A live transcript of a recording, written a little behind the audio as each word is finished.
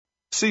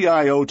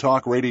CIO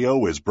Talk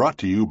Radio is brought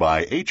to you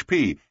by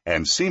HP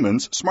and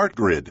Siemens Smart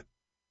Grid.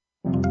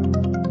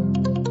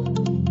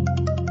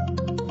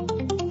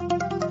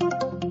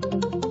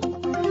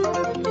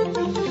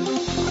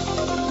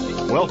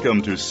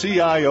 Welcome to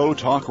CIO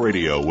Talk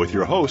Radio with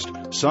your host,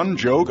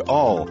 Sanjog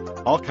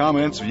Aul. All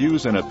comments,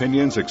 views, and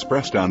opinions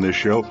expressed on this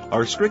show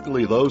are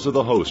strictly those of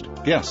the host,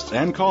 guests,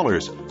 and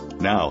callers.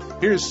 Now,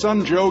 here's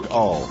Sanjog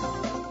Aul.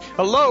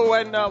 Hello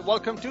and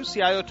welcome to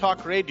CIO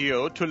Talk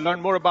Radio. To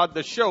learn more about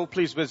the show,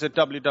 please visit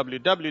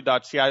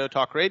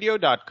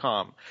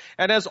www.ciotalkradio.com.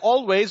 And as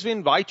always, we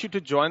invite you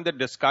to join the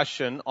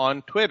discussion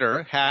on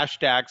Twitter,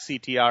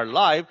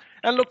 #CTRLive,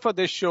 and look for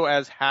this show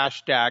as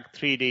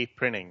 #3D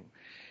printing.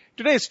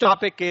 Today's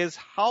topic is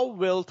how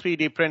will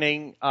 3D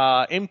printing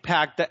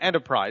impact the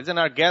enterprise? And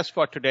our guests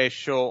for today's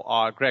show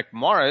are Greg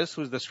Morris,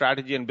 who's the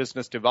Strategy and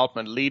Business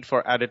Development Lead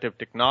for Additive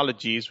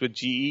Technologies with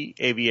GE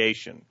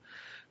Aviation.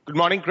 Good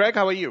morning, Greg.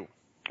 How are you?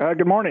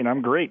 Good morning.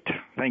 I'm great.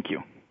 Thank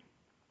you.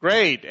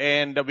 Great.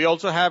 And we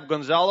also have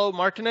Gonzalo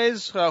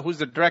Martinez, who's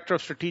the Director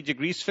of Strategic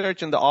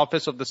Research in the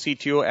Office of the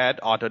CTO at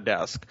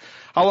Autodesk.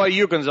 How are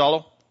you,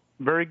 Gonzalo?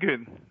 Very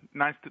good.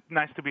 Nice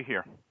to be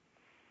here.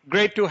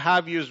 Great to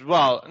have you as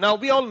well. Now,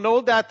 we all know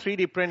that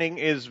 3D printing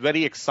is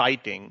very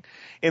exciting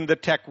in the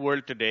tech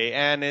world today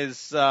and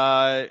is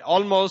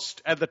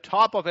almost at the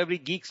top of every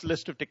geek's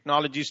list of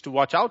technologies to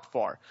watch out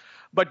for.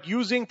 But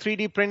using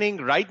 3D printing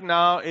right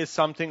now is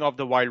something of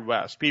the Wild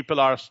West.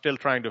 People are still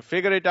trying to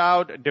figure it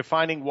out,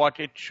 defining what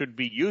it should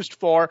be used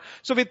for.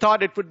 So we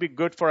thought it would be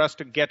good for us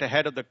to get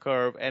ahead of the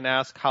curve and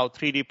ask how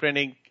 3D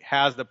printing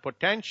has the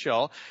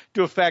potential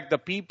to affect the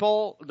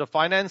people, the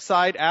finance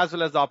side, as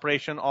well as the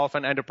operation of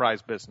an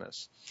enterprise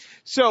business.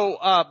 So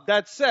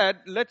that said,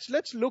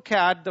 let's look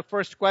at the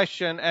first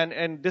question,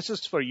 and this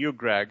is for you,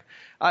 Greg.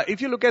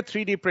 If you look at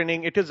 3D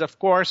printing, it is, of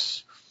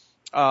course,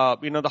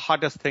 the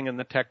hottest thing in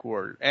the tech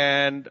world.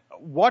 And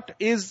what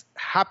is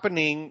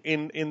happening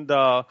in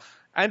the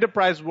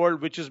enterprise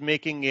world, which is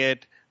making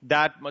it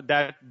that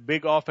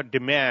big of a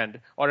demand,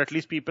 or at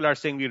least people are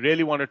saying we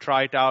really want to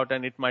try it out,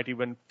 and it might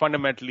even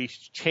fundamentally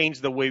change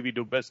the way we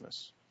do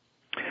business?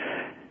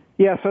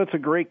 Yeah, so it's a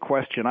great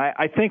question.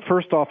 I think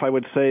first off, I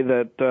would say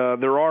that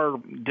there are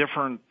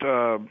different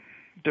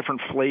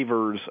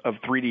flavors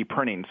of 3D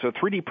printing. So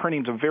 3D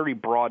printing is a very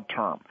broad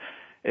term.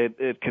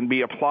 It can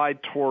be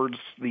applied towards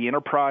the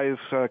enterprise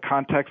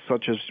context,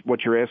 such as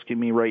what you're asking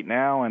me right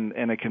now, and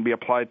it can be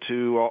applied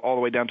to all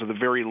the way down to the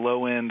very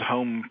low-end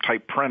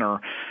home-type printer,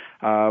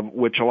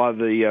 which a lot of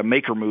the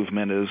maker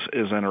movement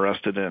is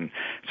interested in.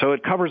 So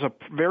it covers a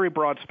very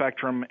broad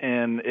spectrum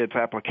in its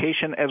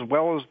application, as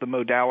well as the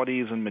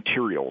modalities and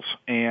materials.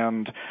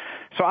 And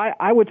so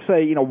I would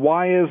say,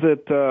 why is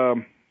it...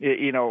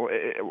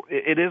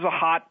 It is a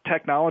hot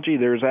technology.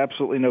 There's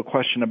absolutely no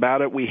question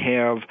about it. We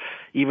have,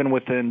 even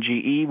within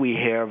GE, we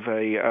have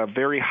a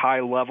very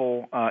high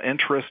level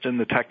interest in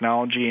the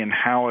technology and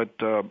how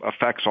it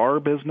affects our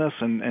business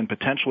and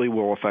potentially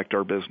will affect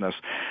our business.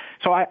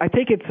 So I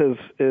think it's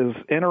as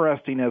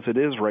interesting as it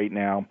is right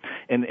now,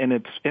 and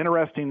it's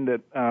interesting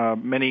that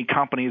many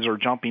companies are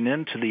jumping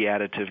into the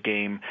additive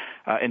game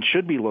and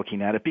should be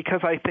looking at it,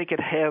 because I think it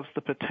has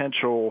the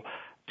potential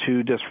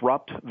to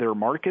disrupt their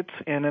markets,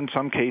 and in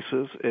some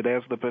cases, it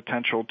has the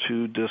potential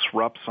to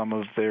disrupt some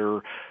of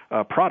their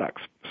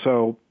products.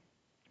 So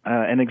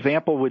an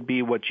example would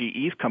be what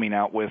GE is coming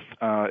out with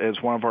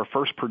as one of our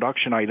first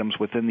production items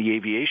within the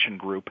Aviation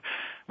group,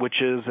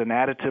 which is an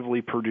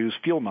additively produced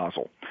fuel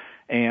nozzle.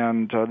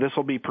 And this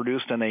will be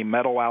produced in a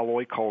metal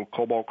alloy called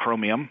cobalt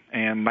chromium,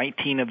 and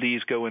 19 of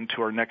these go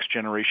into our next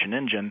generation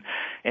engine.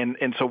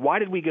 And so why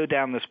did we go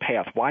down this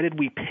path? Why did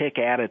we pick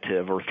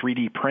additive or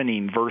 3D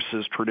printing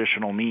versus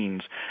traditional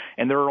means?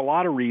 And there are a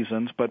lot of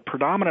reasons, but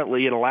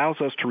predominantly it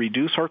allows us to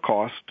reduce our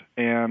cost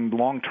and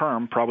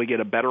long-term probably get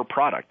a better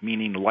product,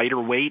 meaning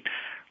lighter weight,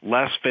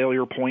 less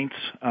failure points,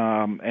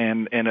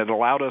 and it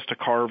allowed us to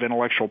carve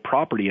intellectual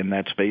property in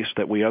that space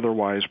that we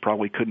otherwise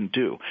probably couldn't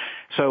do.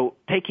 So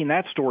taking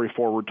that story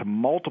forward to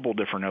multiple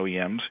different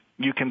OEMs,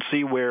 you can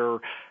see where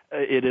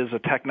it is a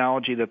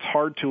technology that's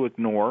hard to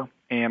ignore,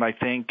 and I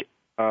think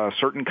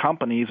certain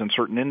companies and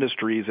certain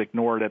industries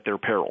ignore it at their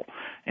peril.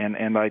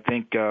 And I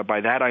think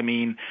by that I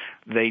mean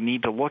they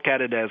need to look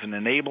at it as an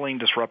enabling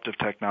disruptive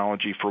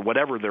technology for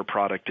whatever their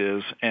product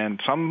is,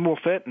 and some will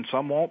fit and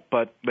some won't,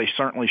 but they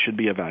certainly should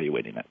be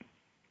evaluating it.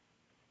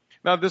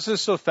 Now, this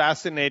is so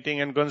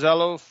fascinating. And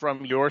Gonzalo,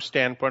 from your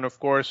standpoint, of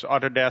course,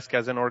 Autodesk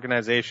as an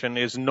organization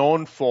is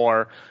known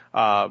for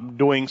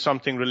doing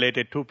something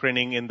related to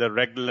printing in the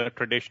regular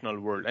traditional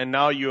world. And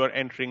now you are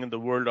entering in the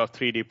world of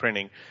 3D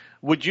printing.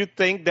 Would you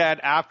think that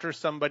after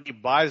somebody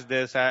buys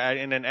this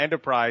in an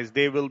enterprise,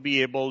 they will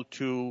be able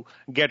to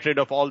get rid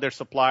of all their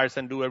suppliers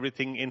and do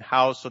everything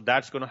in-house? So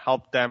that's going to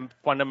help them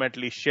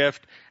fundamentally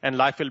shift, and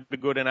life will be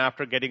good. And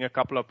after getting a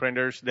couple of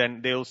printers,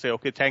 then they'll say,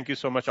 okay, thank you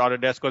so much,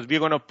 Autodesk, because we're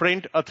going to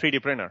print a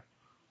 3D printer.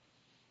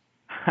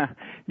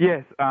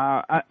 Yes,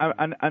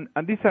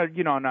 and these are,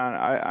 and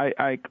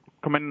I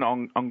comment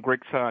on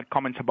Greg's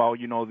comments about,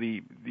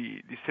 the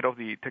state of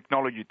the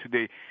technology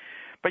today.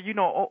 But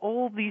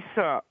all these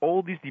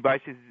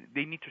devices,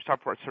 they need to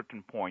start from a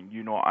certain point,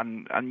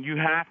 and you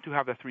have to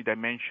have a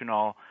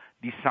three-dimensional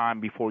design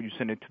before you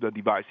send it to the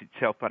device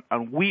itself.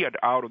 And we at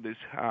Autodesk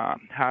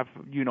have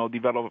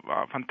developed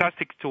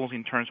fantastic tools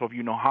in terms of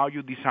how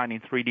you design in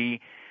 3D,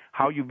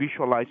 how you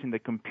visualize in the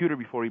computer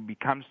before it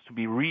becomes to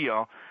be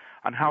real,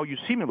 and how you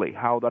simulate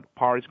how that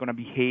part is going to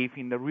behave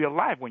in the real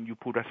life when you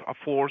put a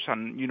force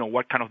and,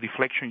 what kind of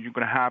deflection you're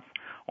going to have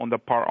on the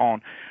part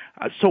on.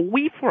 So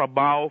we, for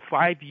about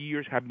 5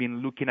 years, have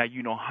been looking at,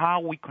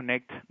 how we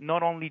connect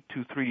not only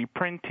to 3D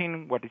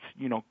printing, what is,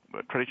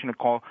 traditionally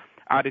called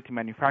additive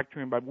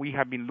manufacturing, but we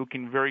have been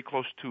looking very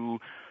close to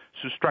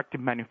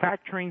disruptive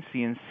manufacturing,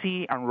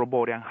 CNC, and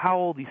robotic, and how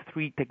all these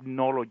three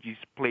technologies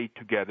play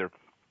together.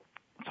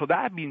 So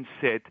that being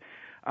said,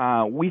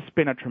 we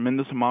spend a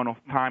tremendous amount of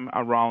time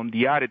around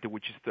the additive,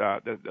 which is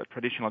the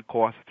traditional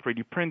call as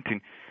 3D printing.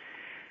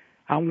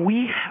 And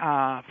we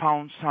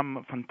found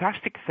some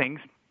fantastic things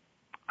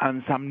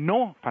and some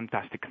no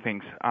fantastic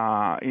things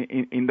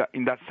in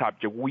that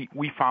subject.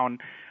 We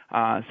found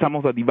some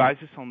of the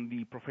devices on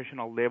the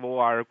professional level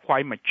are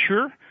quite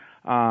mature.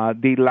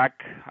 They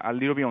lack a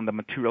little bit on the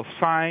material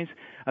science.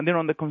 And then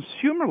on the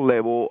consumer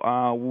level,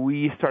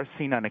 we start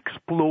seeing an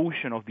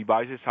explosion of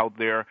devices out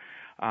there,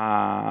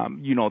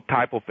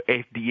 type of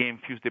FDM,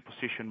 fused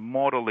deposition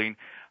modeling,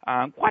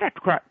 quite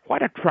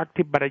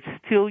attractive, but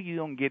still you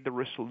don't get the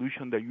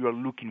resolution that you are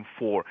looking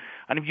for.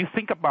 And if you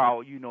think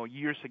about,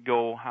 years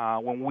ago,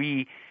 when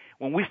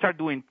we start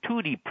doing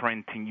 2D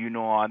printing,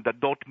 the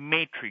dot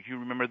matrix, you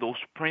remember those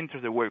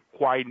printers that were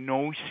quite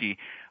noisy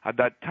at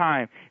that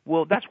time.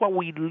 Well, that's what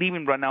we're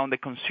living right now on the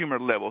consumer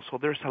level. So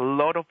there's a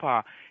lot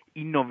of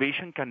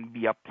innovation can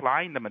be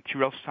applied in the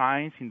material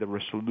science, in the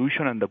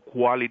resolution and the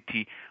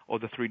quality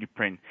of the 3D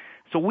print.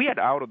 So we at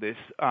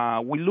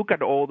Autodesk, we look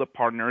at all the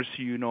partners,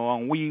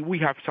 and we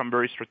have some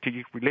very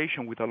strategic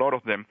relation with a lot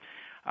of them.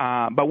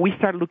 But we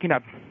start looking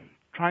at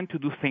trying to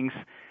do things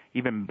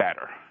even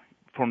better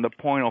from the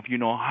point of,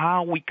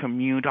 how we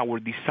commute our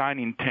design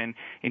intent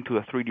into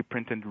the 3D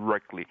printing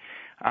directly.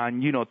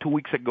 And, 2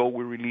 weeks ago,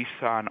 we released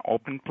an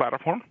open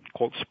platform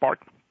called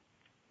Spark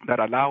that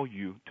allow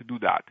you to do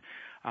that.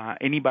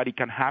 Anybody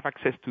can have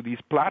access to this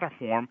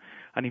platform,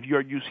 and if you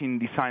are using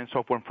design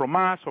software from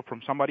us or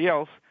from somebody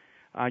else,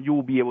 you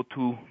will be able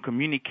to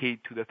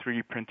communicate to the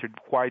 3D printer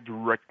quite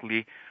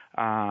directly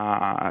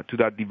to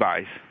that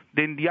device.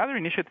 Then the other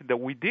initiative that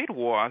we did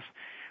was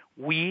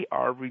we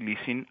are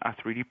releasing a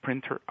 3D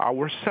printer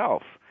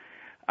ourselves.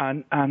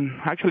 And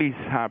actually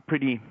it's a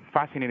pretty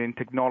fascinating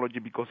technology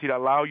because it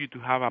allows you to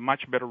have a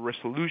much better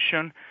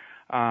resolution,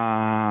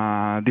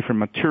 different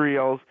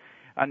materials.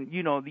 And,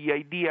 the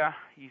idea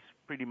is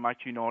pretty much,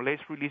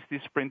 let's release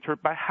this printer,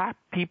 but have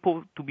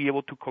people to be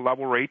able to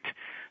collaborate.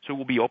 So it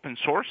will be open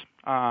source.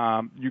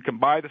 You can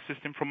buy the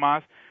system from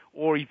us,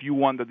 or if you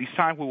want the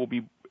design, we will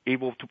be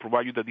able to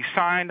provide you the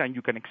design, and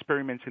you can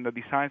experiment in the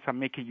designs and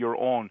make it your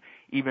own,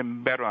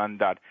 even better than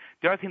that.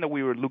 The other thing that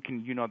we were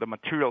looking, the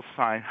material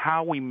side,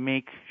 how we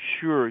make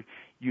sure,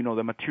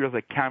 the materials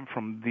that come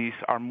from this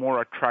are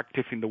more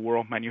attractive in the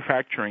world of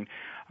manufacturing,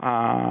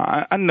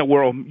 and the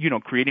world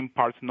of, creating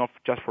parts not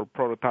just for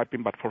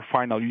prototyping, but for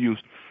final use.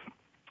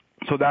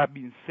 So that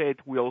being said,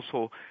 we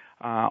also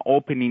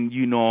opening,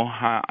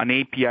 an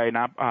API and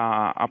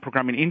a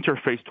programming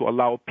interface to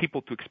allow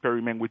people to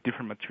experiment with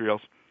different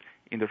materials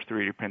in their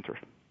 3D printer.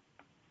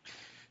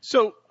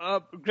 So,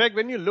 Greg,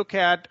 when you look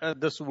at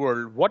this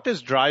world, what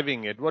is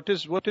driving it? What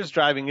is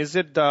driving? Is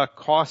it the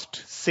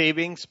cost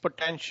savings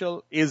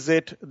potential? Is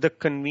it the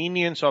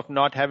convenience of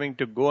not having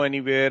to go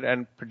anywhere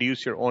and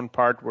produce your own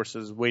part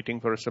versus waiting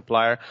for a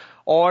supplier?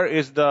 Or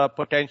is the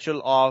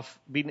potential of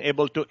being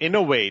able to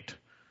innovate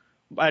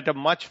at a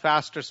much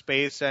faster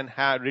pace and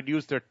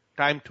reduce their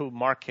time to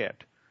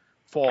market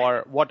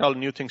for what all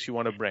new things you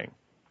want to bring?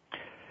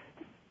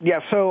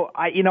 Yeah, so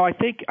I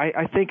think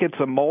it's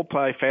a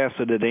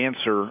multifaceted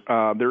answer.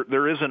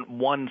 There isn't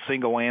one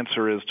single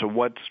answer as to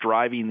what's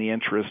driving the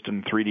interest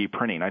in 3D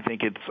printing. I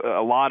think it's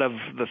a lot of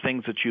the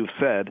things that you've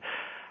said.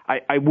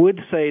 I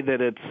would say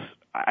that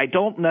I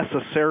don't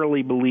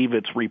necessarily believe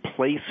it's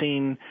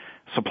replacing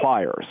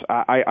suppliers.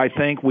 I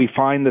think we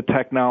find the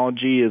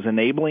technology is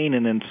enabling,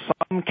 and in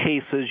some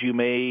cases you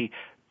may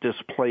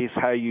displace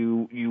how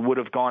you would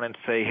have gone and,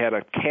 say, had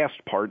a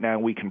cast part. Now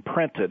we can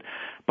print it.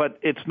 But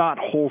it's not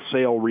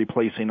wholesale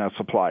replacing a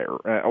supplier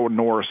or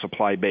nor a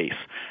supply base.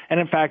 And,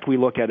 in fact, we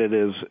look at it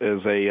as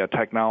a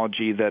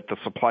technology that the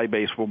supply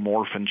base will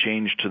morph and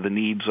change to the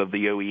needs of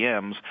the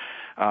OEMs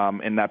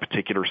in that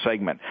particular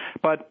segment.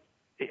 But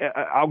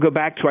I'll go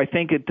back to, I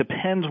think it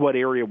depends what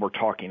area we're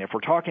talking. If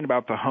we're talking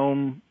about the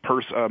home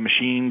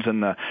machines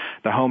and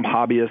the home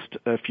hobbyist,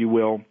 if you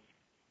will,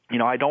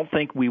 I don't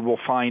think we will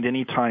find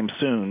anytime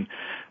soon,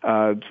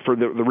 for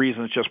the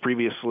reasons just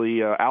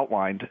previously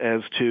outlined,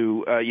 as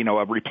to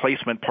a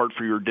replacement part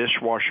for your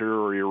dishwasher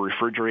or your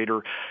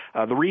refrigerator.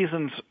 The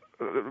reasons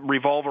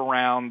revolve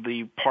around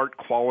the part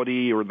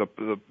quality or the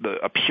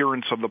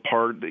appearance of the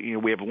part.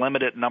 We have a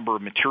limited number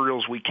of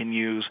materials we can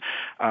use.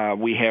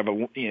 We have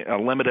a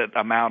limited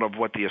amount of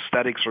what the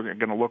aesthetics are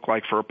going to look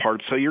like for a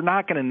part. So you're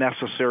not going to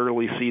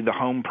necessarily see the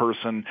home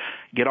person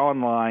get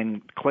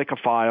online, click a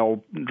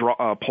file,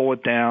 pull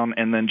it down,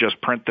 and then just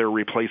print their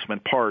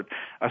replacement part,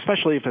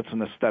 especially if it's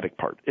an aesthetic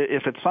part.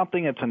 If it's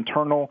something that's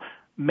internal,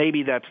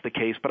 maybe that's the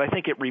case, but I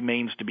think it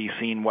remains to be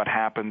seen what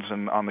happens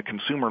on the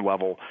consumer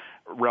level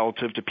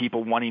relative to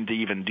people wanting to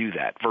even do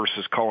that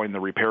versus calling the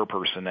repair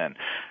person in.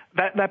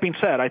 That being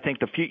said, I think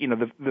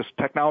this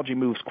technology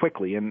moves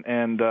quickly,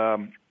 and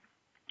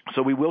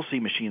so we will see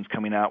machines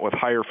coming out with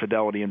higher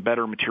fidelity and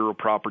better material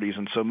properties,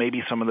 and so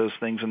maybe some of those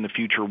things in the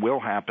future will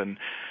happen.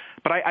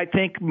 But I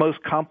think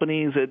most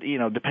companies,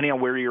 depending on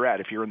where you're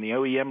at, if you're in the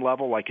OEM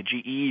level like a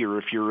GE, or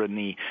if you're in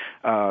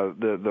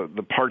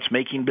the parts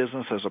making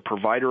business as a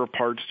provider of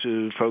parts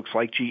to folks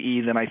like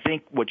GE, then I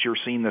think what you're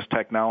seeing this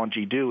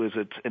technology do is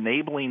it's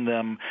enabling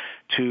them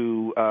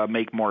to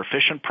make more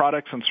efficient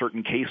products in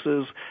certain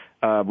cases,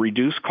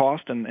 reduce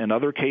cost in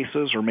other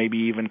cases, or maybe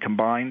even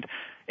combined.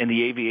 In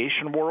the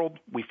aviation world,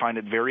 we find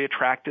it very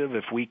attractive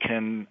if we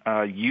can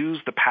use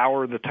the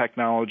power of the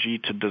technology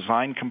to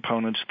design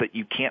components that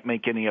you can't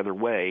make any other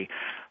way.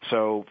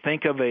 So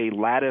think of a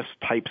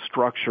lattice-type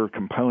structure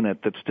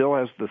component that still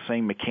has the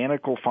same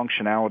mechanical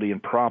functionality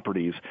and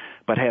properties,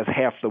 but has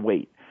half the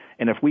weight.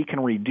 And if we can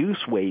reduce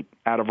weight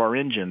out of our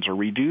engines or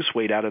reduce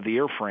weight out of the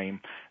airframe,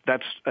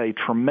 that's a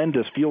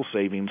tremendous fuel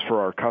savings for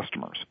our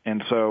customers.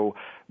 And so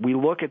we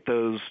look at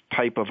those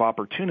type of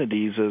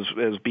opportunities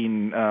as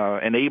being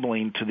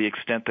enabling to the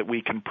extent that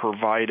we can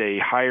provide a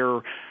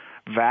higher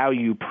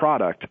value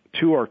product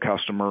to our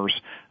customers,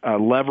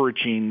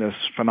 leveraging this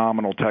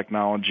phenomenal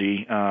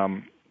technology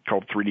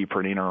called 3D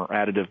printing or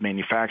additive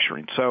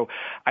manufacturing. So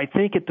I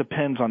think it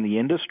depends on the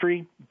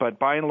industry, but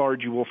by and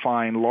large you will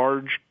find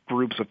large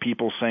groups of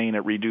people saying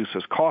it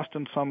reduces cost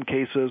in some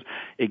cases.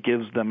 It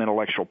gives them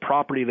intellectual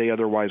property they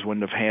otherwise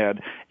wouldn't have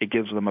had. It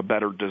gives them a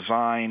better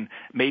design.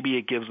 Maybe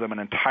it gives them an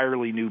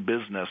entirely new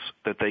business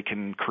that they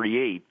can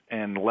create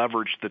and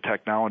leverage the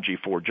technology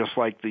for, just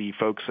like the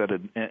folks at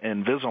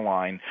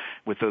Invisalign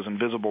with those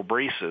invisible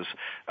braces.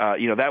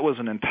 That was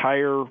an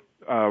entire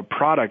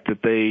product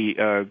that they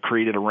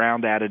created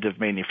around additive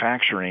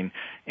manufacturing,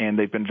 and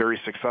they've been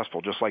very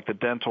successful, just like the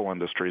dental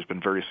industry has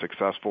been very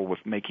successful with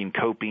making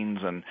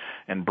copings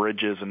and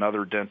bridges and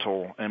other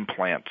dental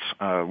implants,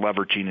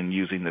 leveraging and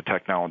using the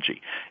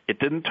technology. It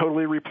didn't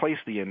totally replace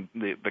the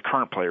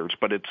current players,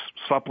 but it's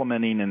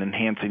supplementing and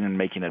enhancing and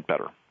making it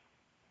better.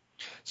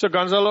 So,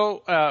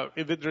 Gonzalo,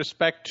 with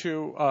respect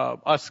to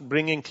us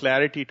bringing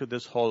clarity to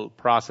this whole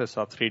process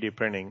of 3D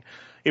printing,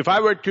 if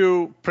I were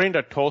to print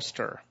a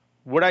toaster,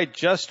 would I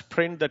just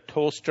print the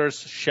toaster's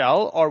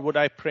shell, or would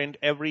I print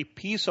every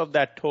piece of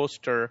that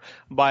toaster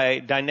by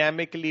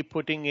dynamically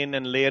putting in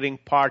and layering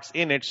parts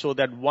in it so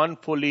that one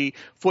full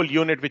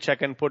unit which I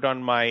can put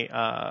on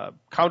my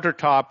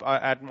countertop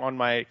on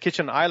my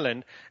kitchen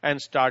island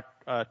and start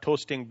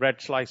toasting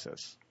bread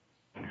slices?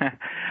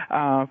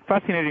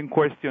 Fascinating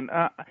question.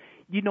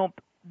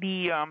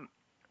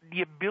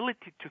 The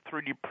ability to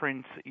 3D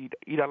print,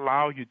 it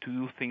allows you to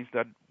do things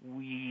that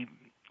we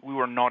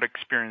were not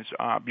experienced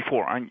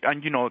before. And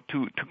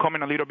to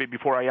comment a little bit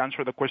before I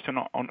answer the question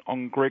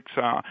on Greg's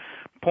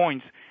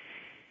points,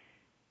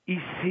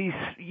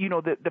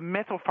 the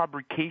metal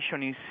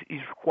fabrication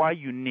is quite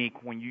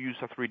unique when you use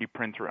a 3D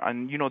printer.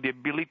 And, the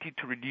ability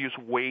to reduce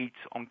weights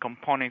on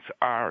components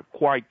are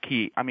quite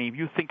key. I mean, if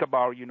you think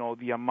about,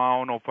 the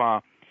amount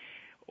of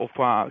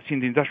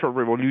since the Industrial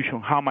Revolution,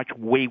 how much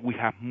weight we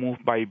have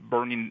moved by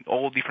burning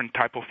all different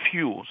type of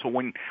fuel. So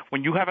when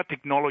you have a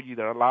technology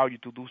that allows you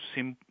to do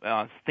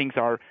things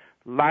that are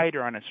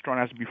lighter and as strong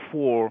as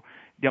before,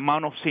 the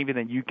amount of saving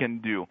that you can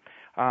do.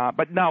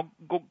 But now,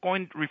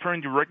 referring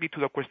directly to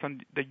the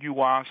question that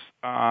you asked,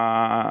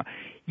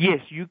 yes,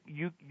 you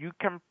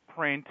can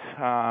print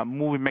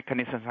moving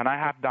mechanisms, and I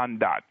have done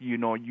that.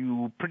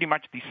 You pretty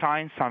much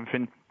design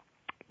something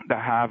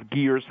that have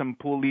gears and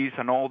pulleys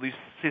and all this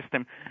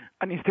system,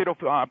 and instead of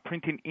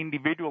printing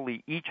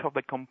individually each of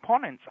the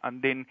components,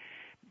 and then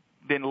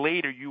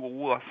later you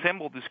will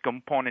assemble these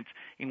components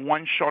in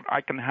one shot,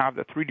 I can have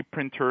the 3D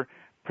printer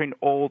print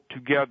all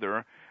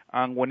together.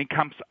 And when it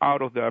comes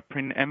out of the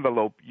print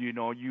envelope,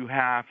 you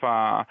have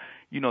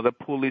the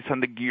pulleys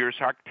and the gears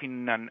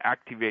acting and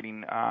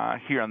activating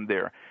here and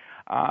there.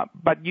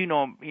 But,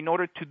 in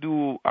order to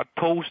do a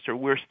toaster,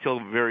 we're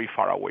still very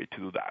far away to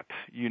do that.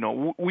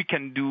 We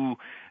can do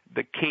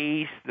the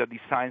case, the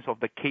designs of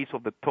the case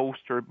of the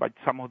toaster, but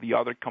some of the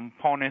other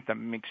components that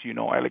mix,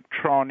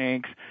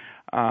 electronics,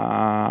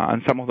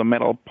 and some of the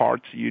metal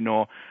parts, it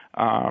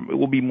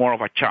will be more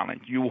of a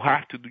challenge. You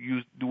have to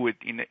do it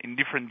in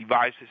different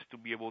devices to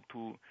be able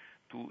to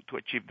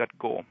achieve that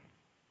goal.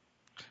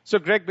 So,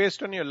 Greg,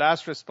 based on your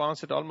last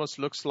response, it almost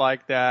looks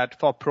like that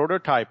for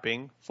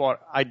prototyping, for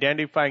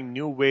identifying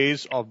new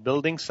ways of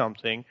building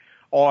something,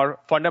 or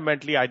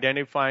fundamentally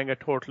identifying a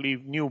totally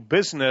new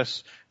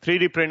business,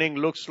 3D printing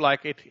looks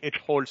like it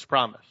holds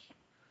promise.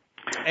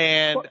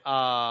 And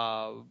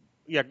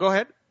yeah, go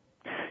ahead.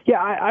 Yeah,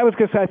 I was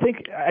going to say, I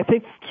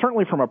think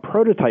certainly from a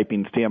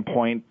prototyping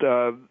standpoint,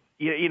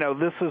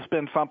 this has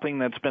been something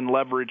that's been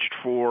leveraged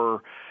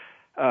for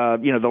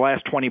the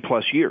last 20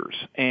 plus years.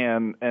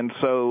 And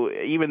so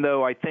even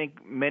though I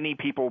think many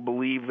people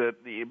believe that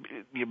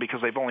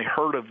because they've only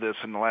heard of this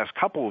in the last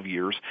couple of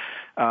years,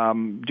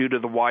 due to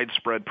the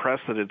widespread press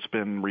that it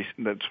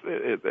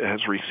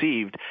has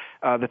received,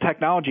 the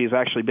technology has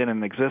actually been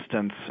in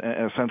existence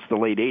since the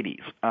late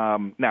 80s.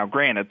 Now,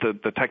 granted,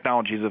 the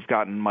technologies have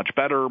gotten much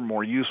better,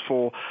 more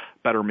useful,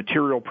 better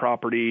material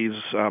properties,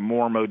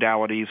 more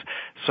modalities.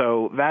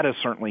 So that has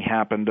certainly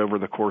happened over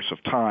the course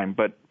of time.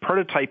 But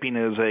prototyping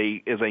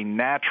is a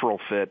natural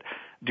fit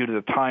due to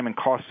the time and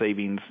cost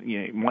savings.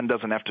 One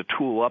doesn't have to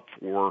tool up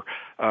for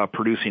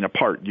producing a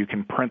part. You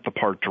can print the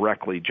part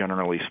directly,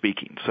 generally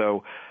speaking.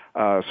 So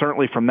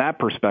certainly from that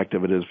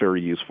perspective, it is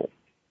very useful.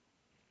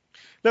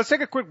 Let's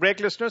take a quick break,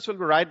 listeners. We'll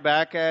be right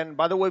back. And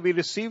by the way, we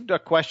received a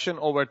question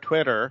over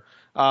Twitter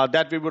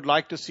that we would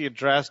like to see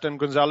addressed. And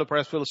Gonzalo,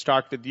 perhaps we'll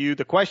start with you.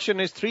 The question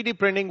is, 3D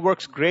printing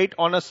works great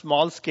on a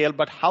small scale,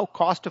 but how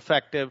cost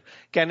effective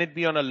can it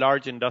be on a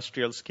large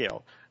industrial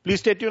scale? Please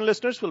stay tuned,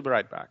 listeners. We'll be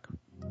right back.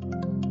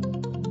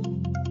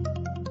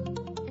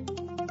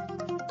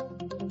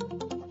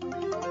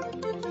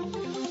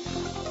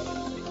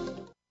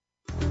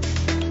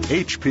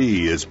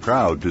 HP is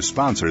proud to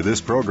sponsor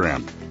this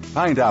program.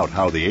 Find out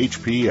how the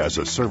HP as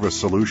a service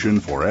solution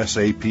for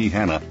SAP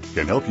HANA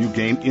can help you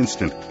gain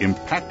instant,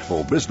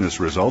 impactful business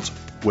results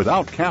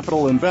without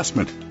capital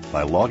investment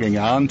by logging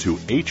on to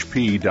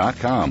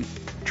HP.com.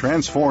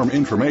 Transform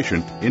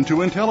information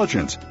into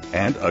intelligence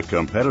and a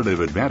competitive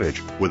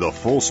advantage with a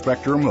full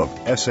spectrum of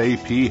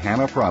SAP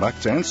HANA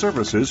products and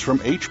services from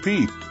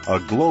HP,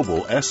 a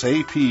global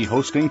SAP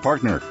hosting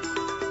partner.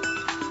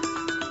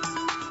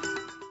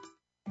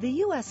 The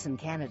U.S. and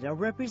Canada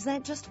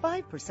represent just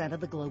 5%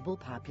 of the global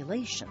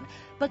population,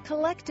 but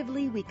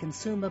collectively we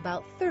consume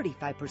about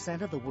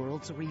 35% of the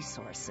world's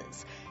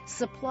resources.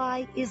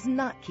 Supply is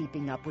not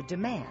keeping up with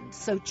demand,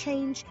 so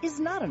change is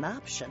not an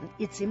option,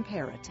 it's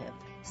imperative.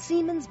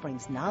 Siemens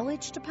brings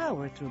knowledge to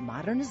power through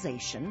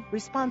modernization,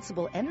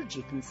 responsible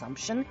energy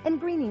consumption, and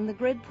greening the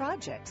grid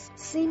projects.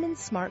 Siemens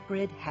Smart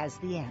Grid has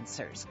the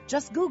answers.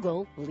 Just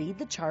Google Lead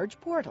the Charge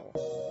portal.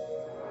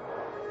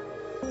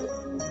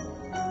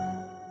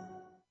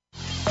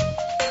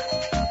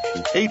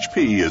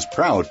 HP is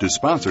proud to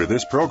sponsor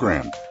this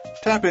program.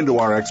 Tap into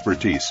our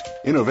expertise,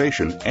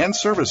 innovation, and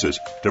services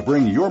to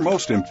bring your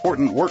most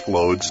important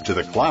workloads to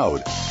the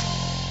cloud.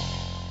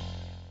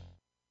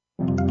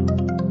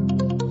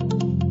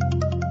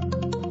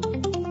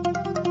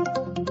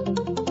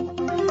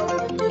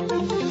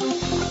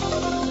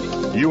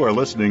 You are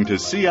listening to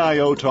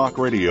CIO Talk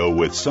Radio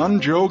with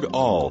Sanjog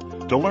Aul.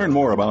 To learn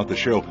more about the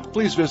show,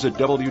 please visit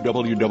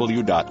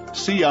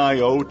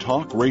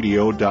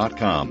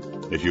www.ciotalkradio.com.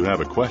 If you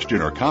have a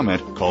question or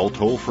comment, call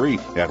toll-free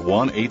at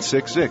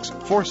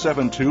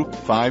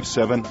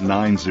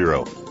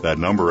 1-866-472-5790. That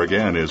number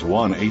again is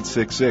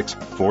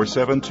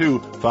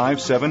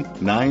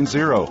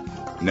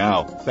 1-866-472-5790.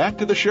 Now, back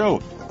to the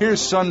show.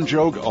 Here's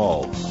Sanjog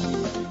Aul.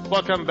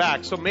 Welcome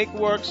back. So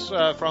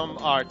MakeWorks from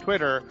our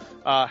Twitter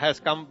has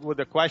come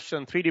with a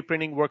question. 3D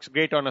printing works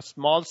great on a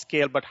small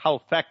scale, but how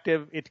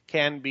effective it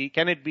can be?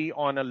 Can it be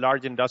on a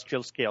large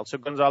industrial scale? So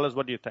Gonzalez,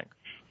 what do you think?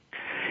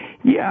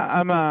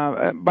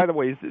 Yeah, by the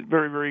way, it's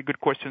very, very good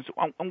questions.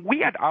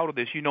 We at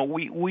Autodesk,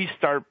 we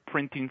start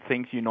printing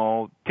things,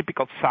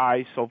 typical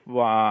size of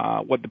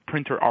what the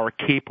printer are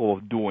capable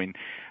of doing.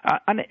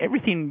 And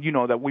everything,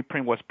 that we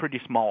print was pretty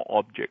small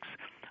objects.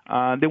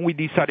 Then we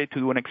decided to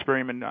do an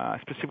experiment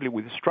specifically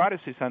with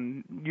Stratasys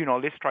and,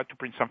 let's try to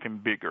print something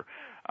bigger.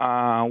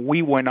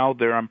 We went out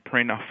there and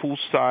print a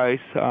full-size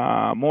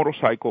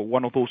motorcycle,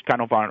 one of those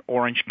kind of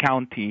Orange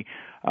County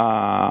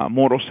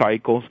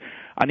motorcycles.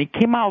 And it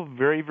came out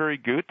very, very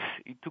good.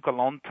 It took a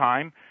long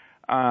time.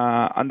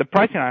 And the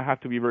pricing, I have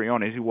to be very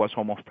honest, it was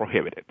almost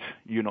prohibitive.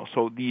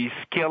 So the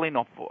scaling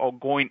of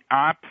going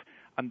up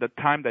and the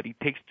time that it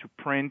takes to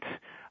print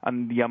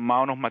and the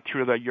amount of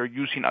material that you're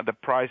using at the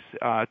price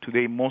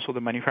today most of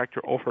the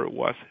manufacturer offer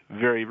was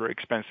very, very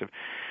expensive.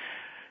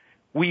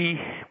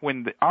 We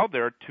went out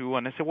there too,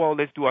 and I said, well,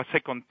 let's do a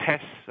second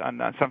test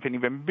and something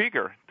even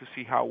bigger to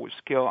see how we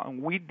scale.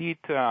 And we did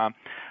a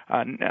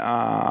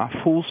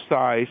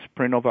full-size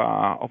print of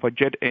a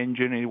jet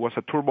engine. It was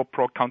a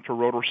turboprop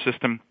counter-rotor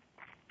system,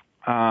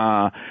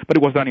 but it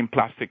was done in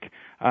plastic.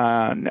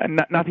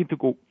 Nothing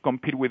to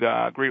compete with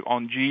a grip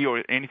on G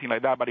or anything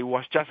like that, but it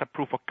was just a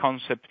proof of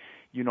concept,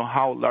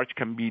 how large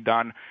can be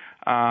done.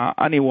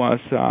 And it was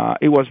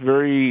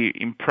very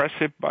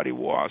impressive, but it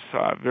was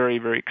very,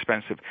 very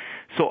expensive.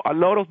 So a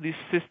lot of these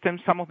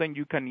systems, some of them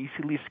you can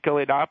easily scale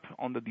it up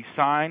on the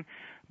design,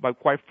 but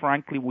quite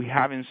frankly, we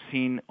haven't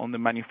seen on the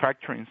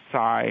manufacturing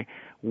side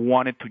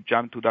wanted to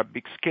jump to that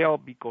big scale,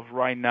 because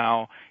right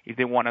now, if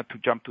they wanted to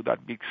jump to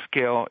that big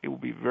scale, it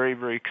would be very,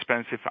 very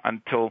expensive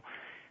until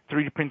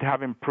 3D print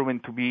haven't proven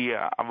to be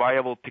a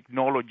viable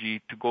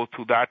technology to go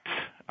to that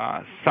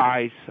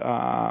size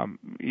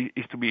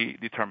is to be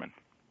determined.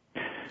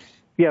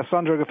 Yeah,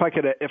 Sandro, if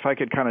I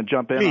could kind of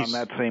jump in Please. on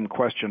that same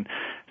question.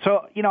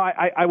 So,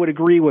 I would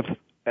agree with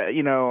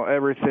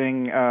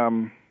everything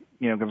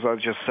Gonzalo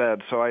just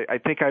said. So I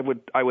think I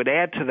would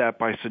add to that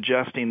by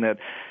suggesting that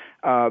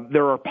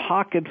there are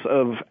pockets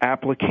of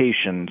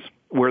applications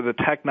where the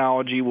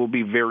technology will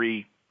be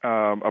very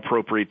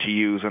appropriate to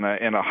use in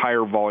a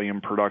higher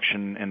volume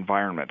production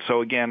environment.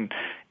 So again,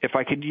 if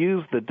I could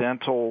use the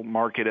dental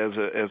market as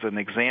an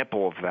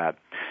example of that,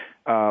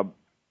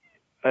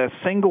 a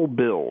single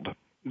build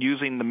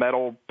using the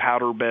metal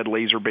powder bed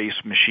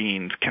laser-based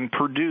machines can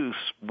produce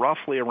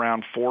roughly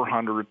around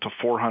 400 to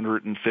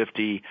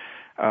 450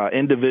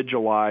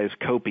 individualized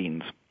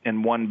copings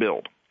in one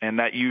build, and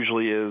that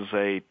usually is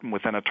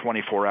within a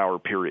 24-hour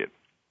period.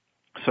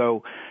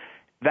 So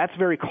that's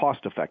very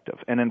cost-effective,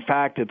 and in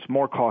fact, it's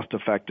more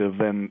cost-effective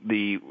than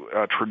the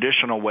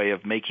traditional way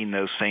of making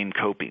those same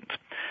copings.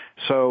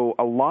 So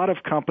a lot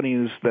of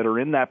companies that are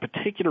in that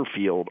particular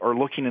field are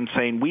looking and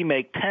saying, we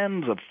make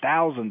tens of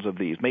thousands of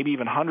these, maybe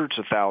even hundreds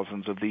of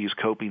thousands of these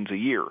copings a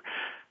year.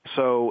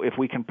 So if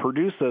we can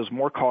produce those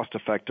more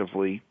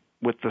cost-effectively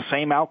with the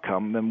same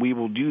outcome, then we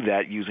will do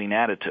that using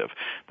additive.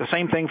 The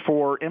same thing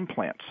for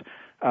implants.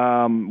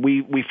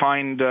 We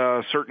find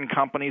certain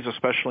companies,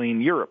 especially in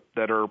Europe,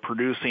 that are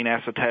producing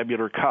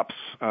acetabular cups,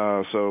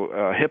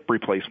 so hip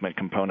replacement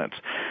components.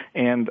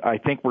 And I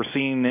think we're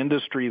seeing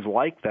industries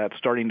like that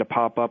starting to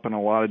pop up in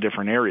a lot of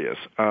different areas.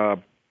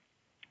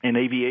 In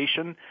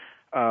aviation,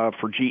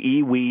 for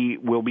GE, we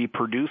will be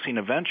producing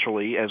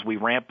eventually, as we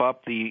ramp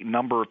up the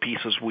number of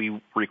pieces we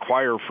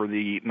require for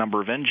the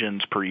number of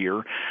engines per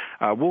year,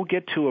 we'll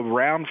get to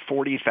around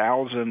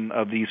 40,000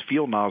 of these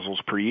fuel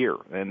nozzles per year.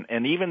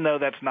 And even though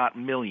that's not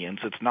millions,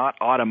 it's not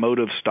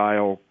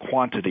automotive-style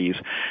quantities,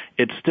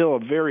 it's still a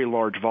very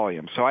large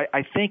volume. So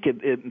I think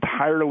it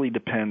entirely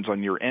depends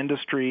on your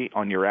industry,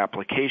 on your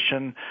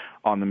application,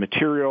 on the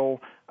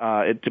material.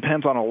 It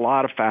depends on a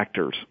lot of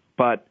factors.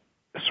 But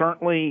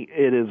certainly,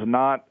 it is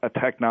not a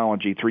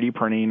technology, 3D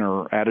printing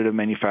or additive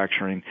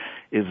manufacturing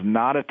is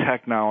not a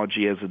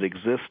technology as it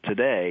exists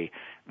today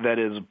that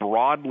is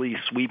broadly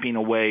sweeping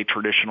away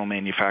traditional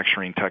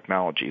manufacturing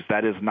technologies.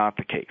 That is not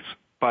the case.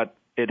 But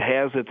it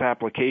has its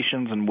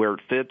applications, and where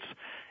it fits,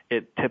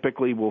 it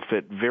typically will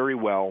fit very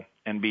well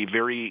and be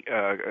very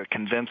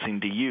convincing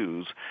to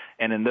use.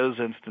 And in those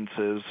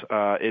instances,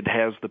 it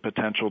has the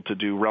potential to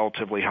do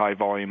relatively high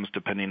volumes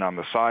depending on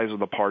the size of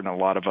the part and a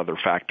lot of other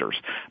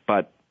factors.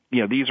 But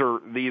these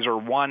are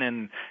one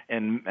in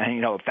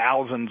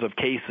thousands of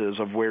cases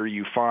of where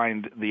you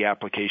find the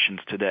applications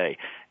today.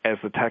 As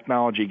the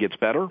technology gets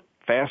better,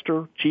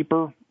 faster,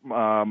 cheaper,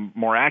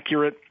 more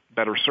accurate,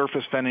 better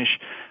surface finish,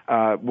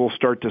 we'll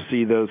start to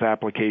see those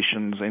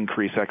applications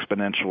increase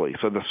exponentially.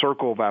 So the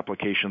circle of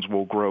applications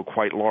will grow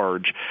quite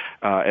large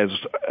as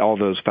all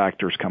those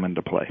factors come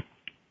into play.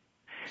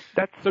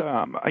 That's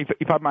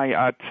if I might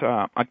add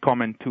a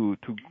comment to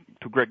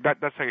Greg,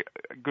 that's a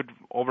good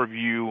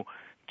overview.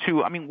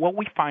 Too, I mean, what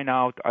we find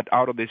out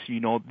out of this,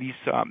 these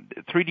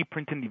 3D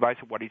printing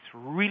devices, what is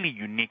really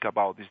unique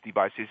about these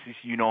devices is,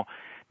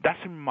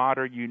 doesn't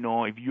matter,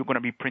 if you're going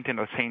to be printing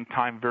at the same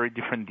time very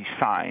different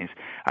designs,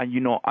 and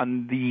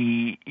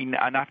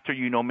and after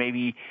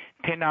maybe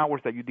 10 hours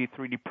that you did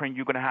 3D print,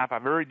 you're going to have a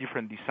very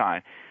different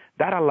design.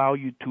 That allows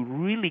you to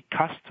really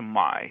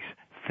customize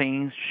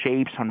things,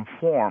 shapes, and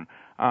form.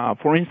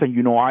 For instance,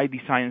 I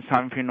designed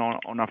something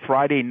on a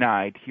Friday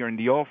night here in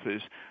the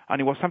office, and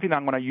it was something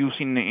I'm going to use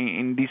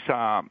in this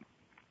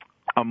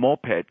a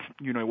moped.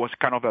 It was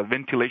kind of a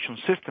ventilation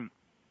system.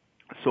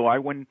 So I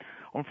went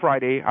on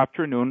Friday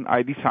afternoon,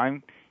 I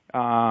designed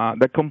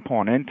the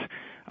component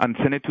and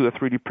sent it to the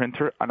 3D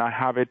printer, and I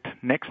have it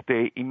next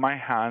day in my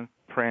hand,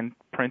 print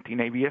in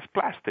ABS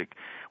plastic,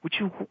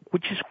 which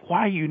is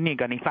quite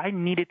unique. And if I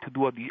needed to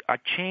do a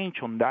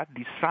change on that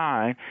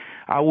design,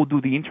 I will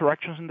do the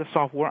interactions in the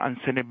software and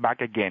send it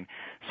back again.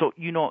 So,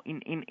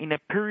 in a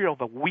period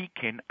of a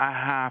weekend, I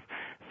have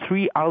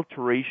 3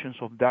 alterations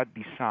of that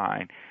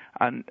design.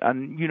 And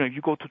if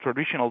you go to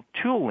traditional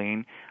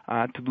tooling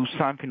to do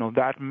something of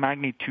that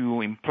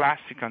magnitude in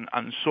plastic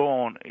and so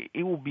on,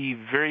 it will be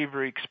very,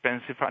 very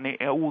expensive, and it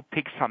will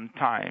take some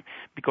time,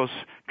 because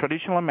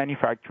traditional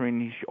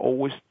manufacturing is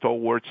always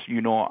towards,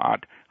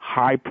 at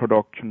high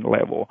production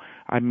level.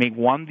 I make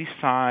one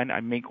design, I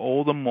make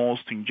all the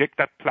molds to inject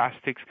that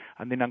plastics,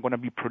 and then I'm going to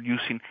be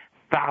producing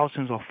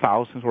thousands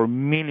or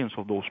millions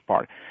of those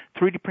parts.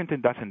 3D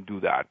printing doesn't do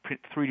that.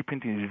 3D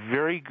printing is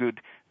very good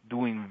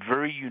doing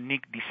very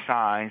unique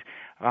designs,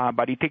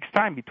 but it takes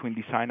time between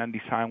design and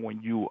design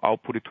when you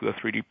output it to the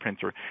 3D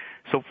printer.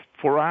 So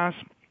for us,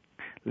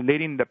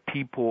 letting the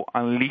people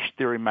unleash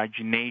their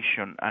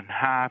imagination and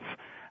have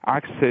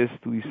access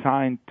to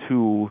design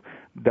tools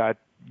that,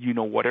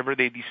 whatever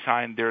they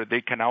design there, they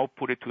can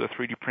output it to the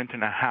 3D printer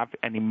and have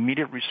an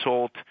immediate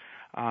result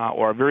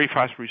or a very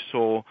fast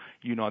result,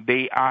 a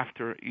day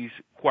after is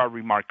quite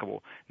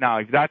remarkable. Now,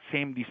 if that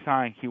same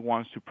design he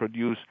wants to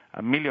produce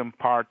 1 million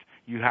parts,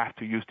 you have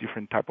to use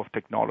different type of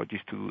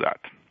technologies to do that.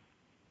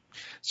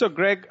 So,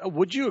 Greg,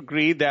 would you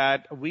agree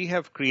that we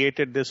have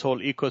created this whole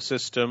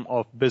ecosystem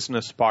of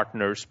business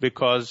partners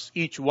because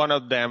each one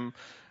of them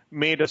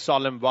made a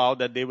solemn vow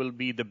that they will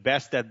be the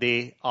best that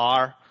they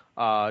are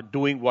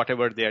doing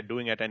whatever they are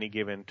doing at any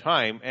given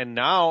time. And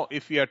now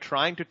if we are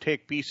trying to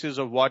take pieces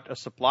of what a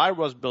supplier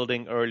was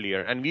building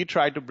earlier and we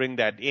try to bring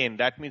that in,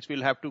 that means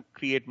we'll have to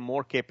create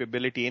more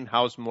capability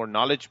in-house, more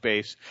knowledge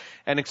base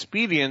and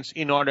experience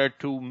in order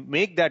to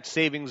make that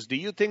savings. Do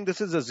you think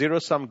this is a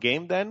zero-sum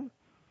game then?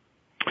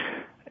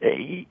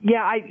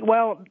 Yeah,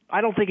 I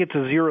don't think it's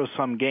a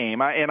zero-sum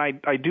game.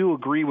 I do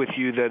agree with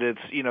you that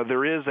it's,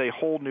 there is a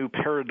whole new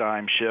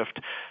paradigm shift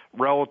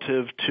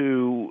relative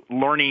to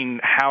learning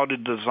how to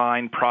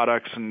design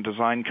products and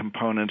design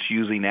components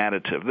using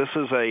additive. This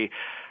is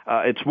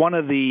it's one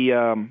of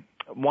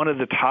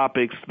the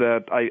topics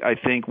that I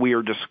think we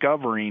are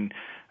discovering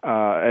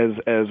as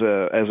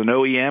an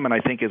OEM, and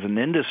I think as an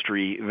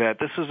industry, that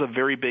this is a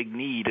very big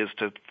need, is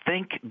to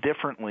think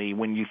differently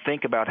when you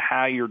think about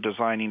how you're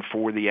designing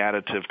for the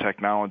additive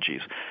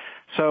technologies.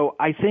 So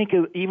I think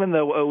even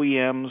though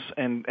OEMs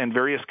and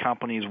various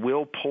companies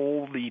will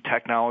pull the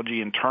technology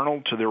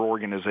internal to their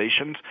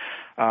organizations,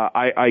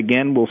 I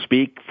again will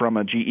speak from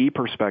a GE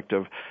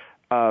perspective.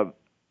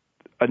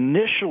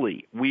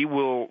 Initially, we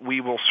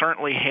will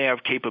certainly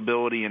have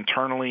capability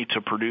internally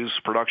to produce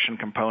production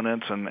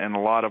components and a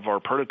lot of our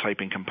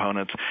prototyping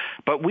components,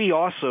 but we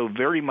also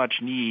very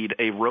much need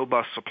a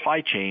robust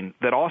supply chain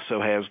that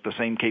also has the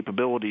same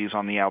capabilities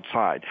on the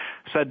outside.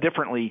 Said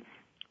differently,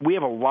 we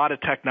have a lot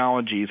of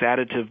technologies,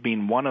 additive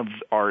being one of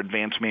our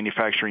advanced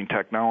manufacturing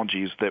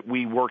technologies that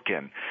we work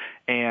in,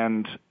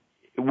 and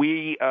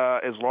we,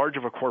 as large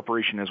of a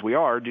corporation as we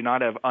are, do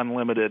not have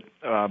unlimited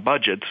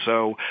budgets,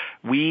 so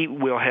we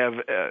will have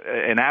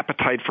an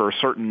appetite for a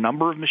certain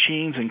number of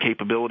machines and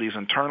capabilities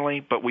internally,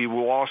 but we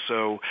will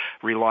also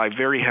rely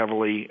very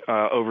heavily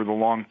over the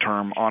long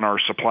term on our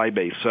supply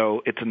base.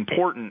 So it's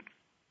important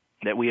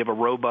that we have a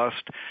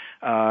robust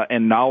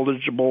and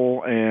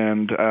knowledgeable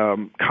and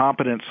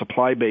competent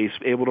supply base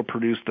able to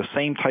produce the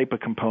same type of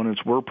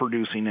components we're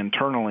producing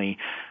internally.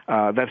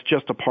 That's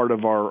just a part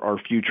of our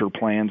future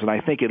plans, and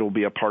I think it'll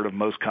be a part of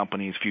most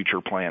companies'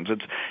 future plans.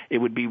 It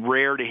would be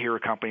rare to hear a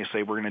company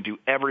say we're going to do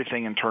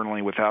everything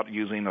internally without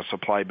using a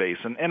supply base,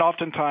 and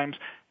oftentimes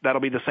that'll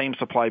be the same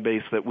supply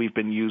base that we've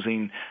been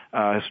using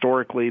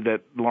historically that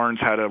learns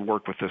how to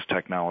work with this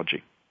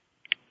technology.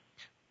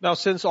 Now,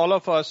 since all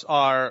of us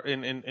are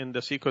in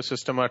this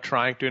ecosystem are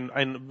trying to,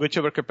 in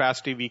whichever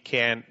capacity we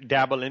can,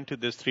 dabble into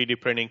this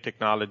 3D printing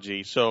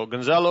technology. So,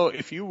 Gonzalo,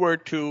 if you were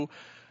to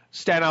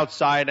stand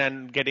outside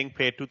and getting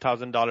paid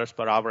 $2,000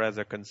 per hour as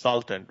a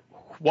consultant,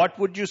 what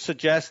would you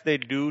suggest they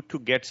do to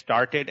get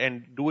started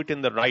and do it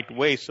in the right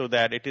way so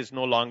that it is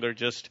no longer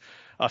just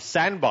a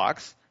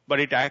sandbox, but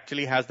it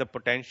actually has the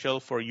potential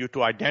for you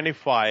to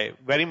identify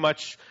very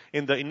much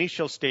in the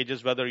initial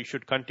stages whether you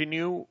should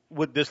continue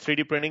with this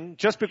 3D printing?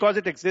 Just because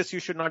it exists, you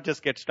should not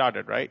just get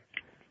started, right?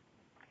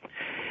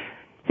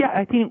 Yeah,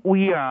 I think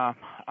we,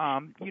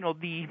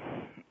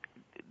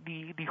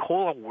 the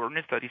whole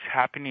awareness that is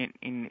happening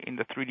in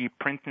the 3D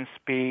printing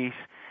space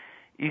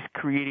is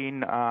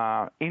creating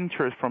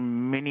interest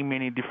from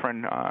many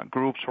different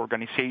groups,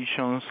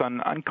 organizations,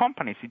 and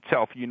companies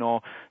itself.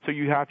 So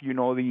you have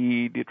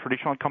the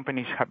traditional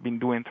companies have been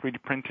doing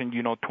 3D printing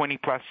 20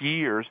 plus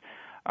years,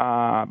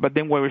 but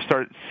then when we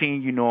start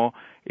seeing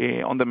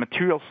on the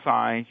material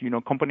side,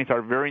 companies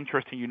are very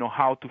interested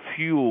how to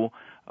fuel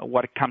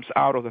what comes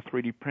out of the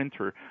 3D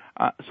printer.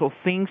 So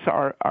things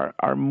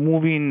are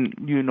moving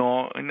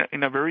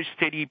in a very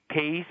steady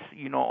pace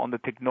on the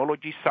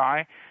technology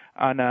side.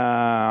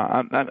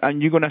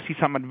 And you're going to see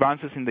some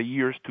advances in the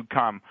years to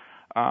come.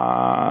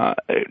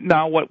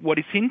 Now, what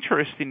is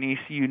interesting is,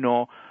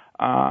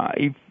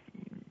 if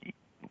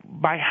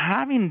by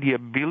having the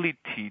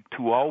ability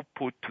to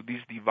output to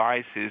these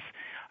devices,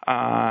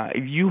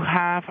 if you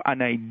have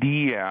an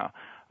idea,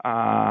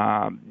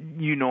 and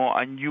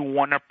you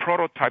want to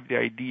prototype the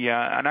idea,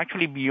 and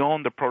actually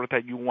beyond the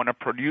prototype, you want to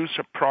produce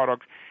a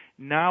product,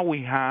 now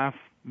we have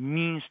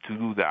means to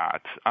do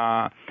that.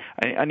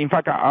 And in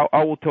fact,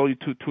 I will tell you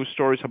two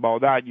stories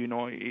about that.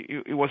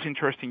 It was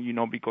interesting,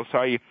 because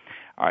I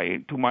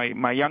to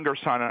my younger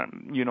son, at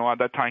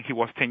that time he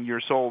was 10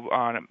 years old,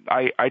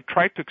 I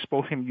tried to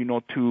expose him,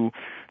 to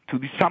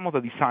some of the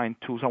design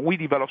tools, and we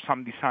developed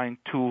some design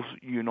tools,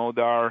 that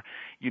are,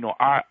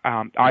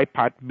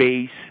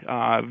 iPad-based,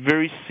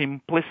 very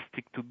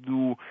simplistic to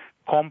do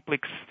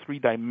complex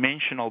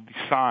three-dimensional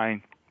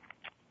design.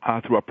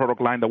 Through a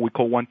product line that we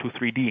call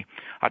 123D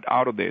at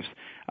Autodesk.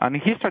 And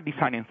he started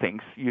designing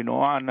things, and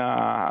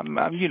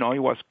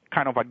it was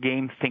kind of a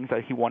game thing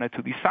that he wanted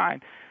to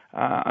design.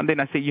 And then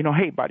I said,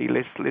 hey, buddy,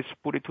 let's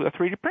put it to a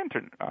 3D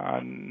printer.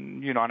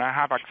 And I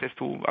have access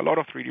to a lot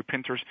of 3D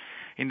printers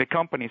in the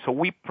company. So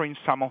we print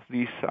some of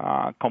these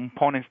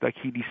components that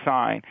he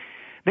designed.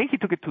 Then he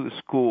took it to the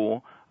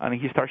school, and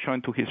he started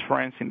showing to his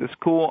friends in the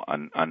school,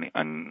 and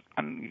then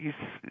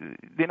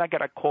I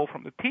got a call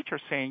from the teacher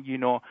saying,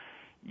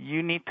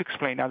 you need to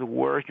explain out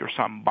where your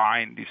son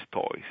buying these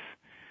toys.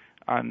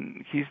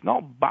 And he's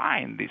not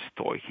buying this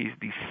toy. He's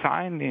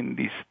designing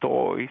these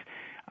toys,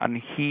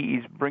 and he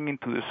is bringing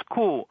to the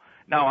school.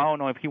 Now, I don't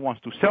know if he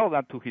wants to sell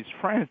that to his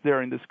friends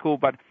there in the school,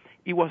 but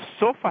it was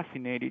so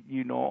fascinating,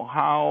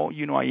 how,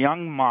 a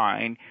young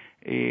mind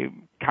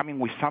coming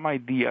with some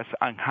ideas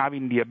and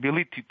having the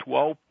ability to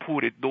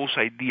output those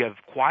ideas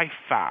quite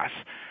fast.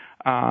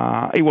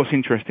 It was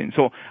interesting.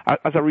 So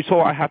as a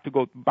result, I had to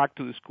go back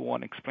to the school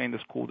and explain to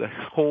the school the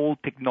whole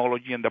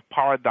technology and the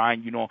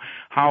paradigm,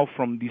 how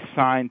from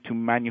design to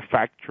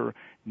manufacture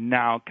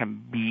now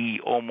can be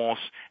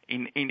almost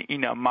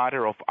in a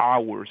matter of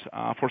hours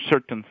for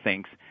certain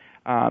things.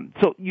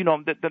 So,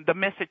 the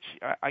message,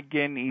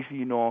 again, is,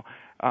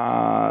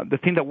 the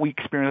thing that we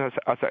experience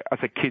as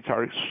a kids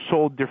are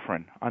so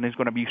different, and it's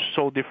going to be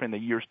so different in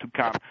the years to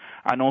come,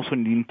 and also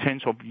in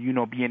terms of,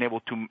 being able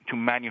to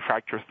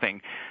manufacture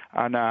things.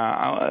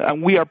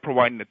 And we are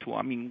providing the tool.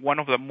 I mean, one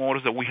of the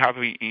models that we have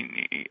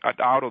at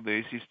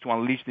Autodesk is to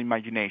unleash the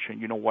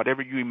imagination.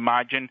 Whatever you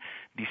imagine,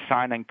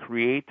 design and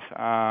create,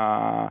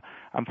 and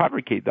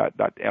fabricate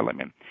that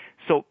element.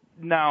 So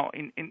now,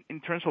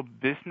 in terms of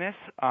business,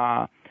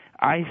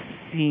 I've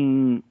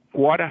seen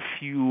quite a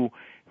few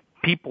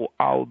people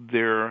out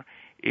there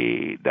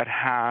that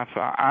have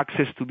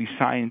access to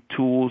design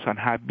tools and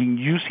have been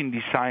using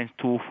design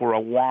tools for a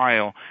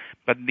while,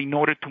 but in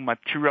order to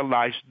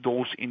materialize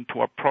those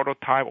into a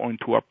prototype or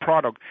into a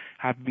product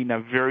have been a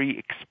very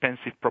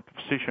expensive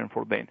proposition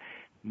for them.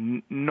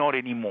 Not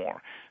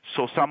anymore.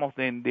 So some of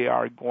them, they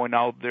are going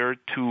out there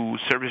to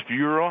Service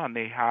Bureau, and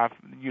they have,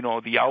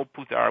 the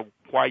output are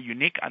quite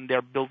unique, and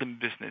they're building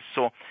business.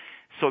 So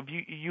if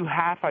you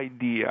have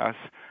ideas,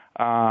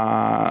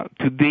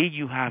 today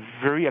you have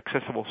very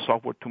accessible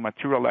software to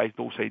materialize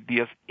those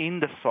ideas in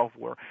the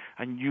software,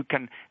 and you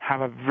can have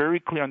a very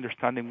clear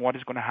understanding what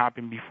is going to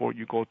happen before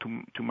you go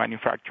to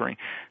manufacturing.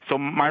 So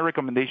my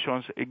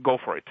recommendations, go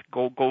for it.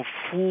 Go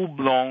full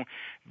blown,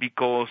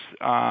 because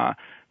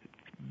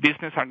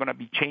business are going to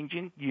be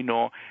changing.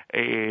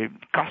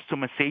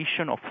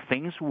 Customization of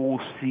things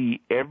we'll see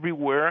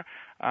everywhere.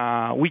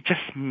 We just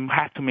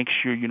have to make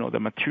sure, the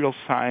material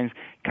science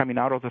coming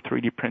out of the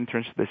 3D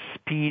printers, the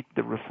speed,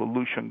 the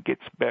resolution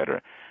gets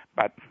better.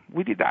 But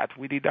we did that.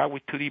 We did that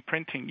with 2D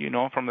printing,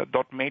 from the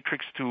dot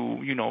matrix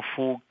to,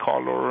 full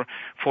color,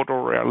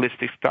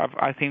 photorealistic stuff.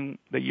 I think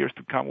the years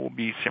to come will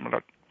be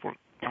similar for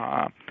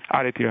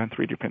additive and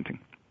 3D printing.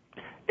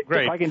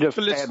 Great. If I can just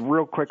add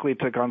real quickly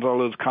to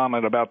Gonzalo's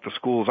comment about the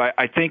schools,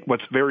 I think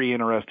what's very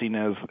interesting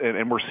is,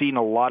 and we're seeing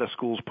a lot of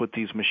schools put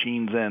these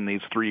machines in,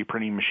 these 3D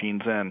printing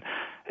machines in.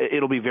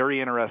 It'll be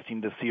very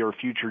interesting to see our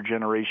future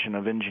generation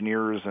of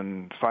engineers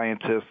and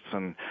scientists,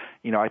 and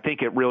I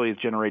think it really is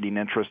generating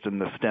interest in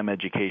the STEM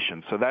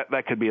education. So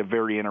that could be a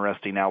very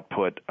interesting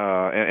output,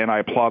 and I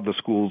applaud the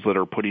schools that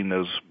are putting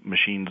those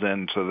machines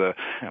in, so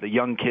the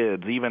young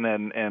kids, even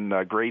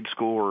in grade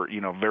school or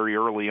very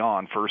early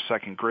on, first,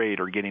 second grade,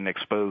 are getting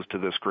exposed to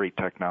this great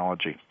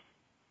technology.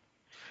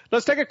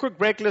 Let's take a quick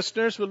break,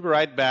 listeners. We'll be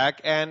right back.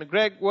 And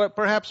Greg,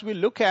 perhaps we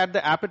look at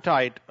the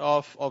appetite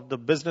of the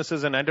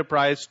businesses and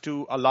enterprise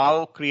to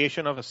allow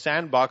creation of a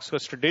sandbox,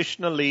 because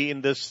traditionally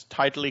in this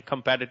tightly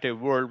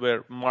competitive world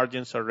where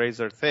margins are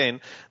razor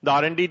thin, the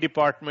R&D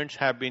departments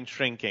have been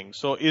shrinking.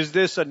 So is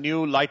this a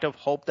new light of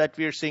hope that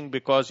we are seeing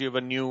because you have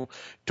a new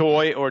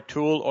toy or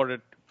tool or a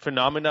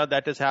phenomena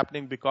that is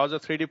happening because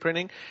of 3D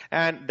printing?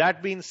 And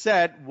that being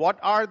said, what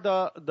are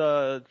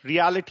the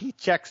reality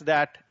checks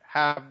that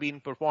have been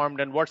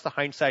performed, and what's the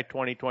hindsight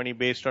 2020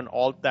 based on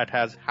all that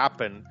has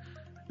happened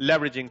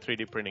leveraging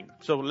 3D printing?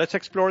 So let's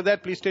explore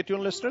that. Please stay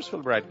tuned, listeners.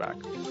 We'll be right back.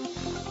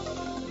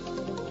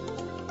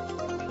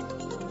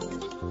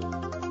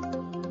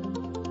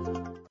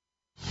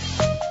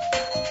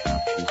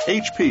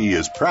 HP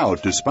is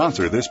proud to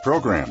sponsor this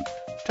program.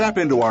 Tap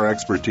into our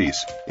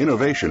expertise,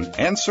 innovation,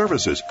 and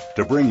services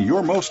to bring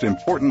your most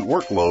important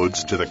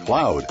workloads to the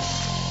cloud.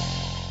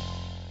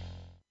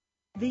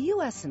 The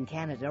U.S. and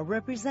Canada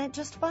represent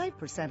just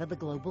 5% of the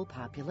global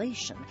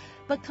population,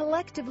 but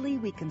collectively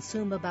we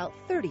consume about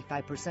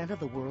 35% of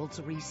the world's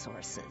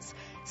resources.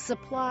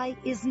 Supply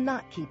is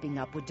not keeping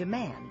up with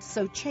demand,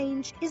 so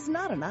change is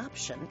not an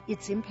option,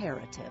 it's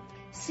imperative.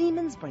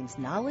 Siemens brings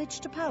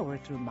knowledge to power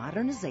through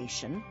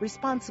modernization,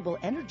 responsible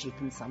energy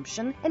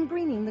consumption, and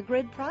greening the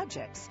grid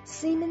projects.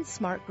 Siemens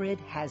Smart Grid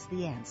has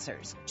the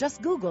answers.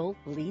 Just Google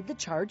Lead the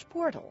Charge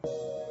portal.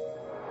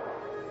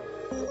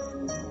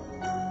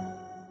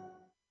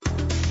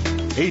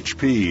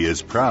 HP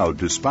is proud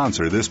to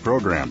sponsor this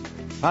program.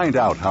 Find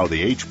out how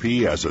the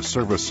HP as a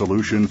service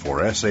solution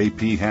for SAP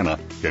HANA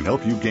can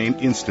help you gain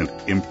instant,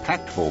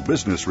 impactful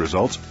business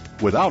results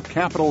without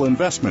capital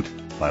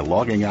investment by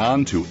logging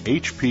on to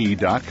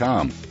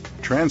hp.com.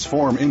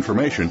 Transform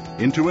information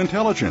into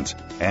intelligence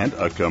and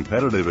a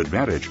competitive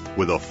advantage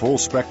with a full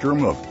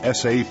spectrum of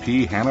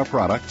SAP HANA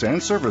products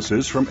and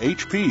services from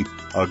HP,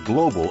 a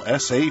global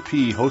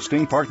SAP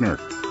hosting partner.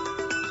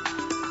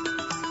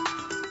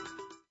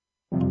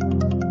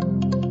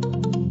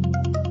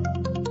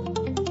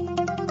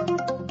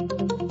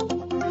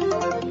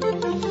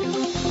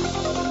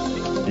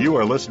 You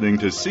are listening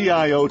to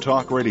CIO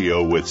Talk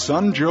Radio with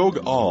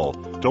Sanjog Aul.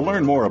 To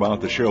learn more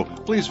about the show,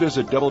 please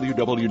visit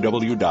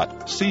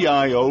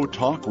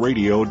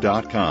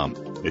www.ciotalkradio.com.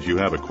 If you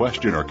have a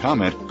question or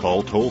comment,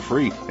 call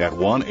toll-free at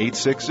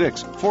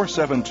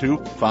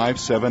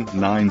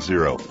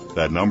 1-866-472-5790.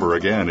 That number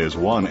again is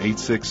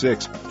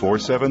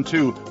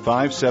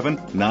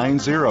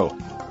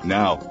 1-866-472-5790.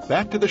 Now,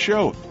 back to the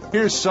show.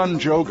 Here's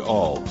Sanjog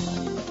Aul.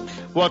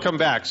 Welcome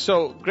back.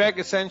 So, Greg,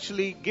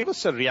 essentially, give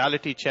us a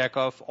reality check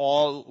of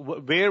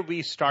where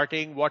we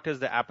starting, what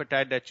is the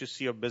appetite that you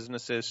see of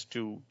businesses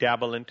to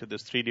dabble into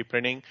this 3D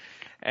printing,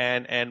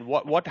 and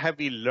what have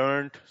we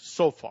learned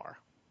so far?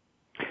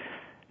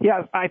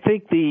 Yeah, I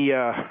think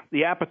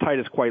the appetite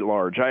is quite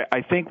large.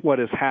 I think what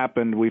has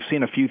happened, we've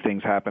seen a few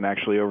things happen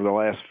actually over the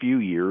last few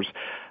years.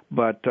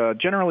 But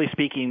generally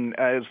speaking,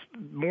 as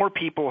more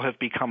people have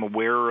become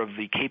aware of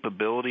the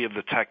capability of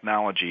the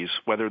technologies,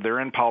 whether they're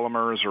in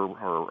polymers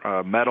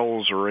or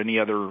metals or any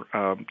other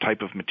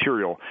type of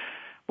material,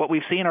 what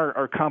we've seen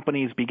are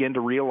companies begin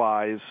to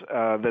realize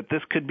that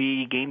this could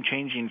be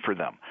game-changing for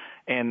them,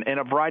 and in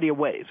a variety of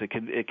ways.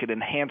 It could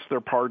enhance their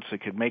parts.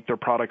 It could make their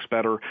products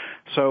better.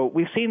 So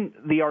we've seen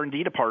the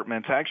R&D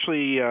departments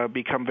actually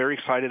become very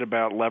excited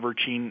about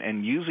leveraging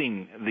and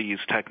using these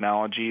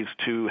technologies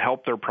to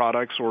help their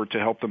products or to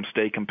help them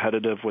stay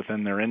competitive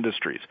within their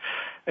industries.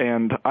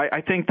 And I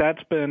think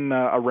that's been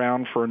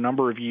around for a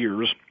number of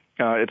years.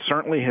 It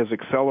certainly has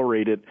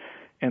accelerated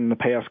in the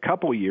past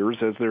couple of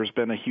years as there's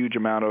been a huge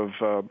amount of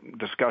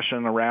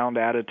discussion around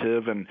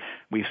additive, and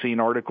we've seen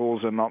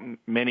articles in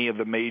many of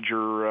the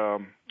major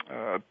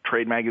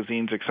trade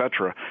magazines, et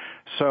cetera.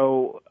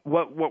 So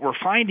what we're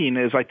finding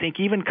is I think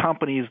even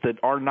companies that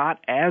are not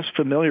as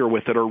familiar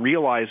with it are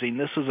realizing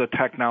this is a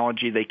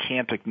technology they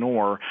can't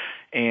ignore,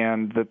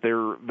 and that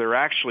they're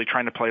actually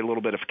trying to play a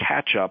little bit of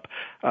catch up,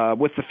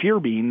 with the fear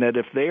being that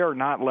if they are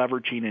not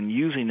leveraging and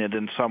using it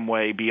in some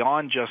way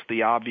beyond just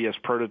the obvious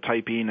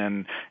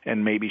prototyping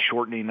and maybe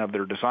shortening of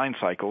their design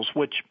cycles,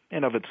 which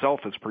in of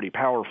itself is pretty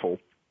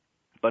powerful,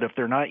 but if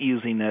they're not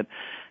using it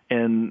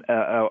in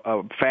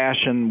a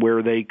fashion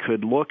where they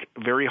could look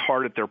very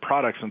hard at their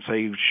products and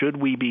say, should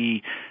we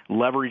be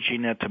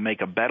leveraging it to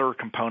make a better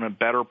component,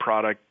 better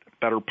product,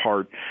 better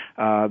part,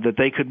 that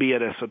they could be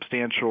at a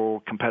substantial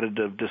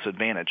competitive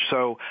disadvantage.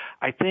 So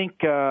I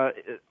think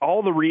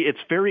it's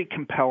very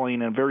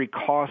compelling and very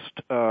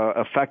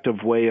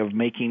cost-effective way of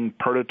making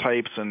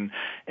prototypes and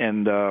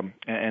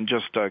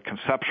just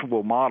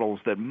conceptual models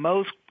that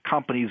most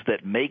companies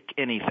that make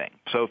anything.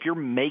 So if you're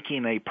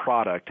making a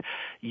product,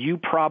 you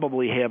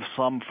probably have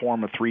some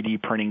form of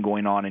 3D printing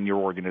going on in your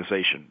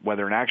organization,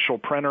 whether an actual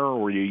printer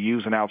or you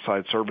use an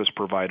outside service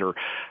provider.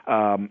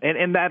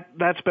 And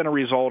that's been a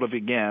result of,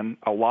 again,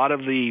 a lot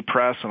of the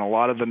press and a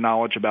lot of the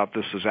knowledge about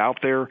this is out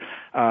there.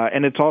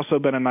 And it's also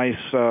been a nice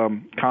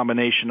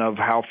combination of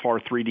how far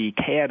 3D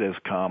CAD has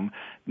come.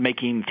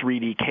 Making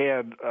 3D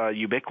CAD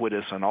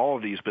ubiquitous in all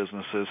of these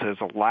businesses has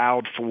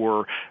allowed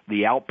for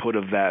the output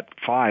of that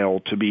file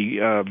to be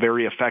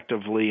very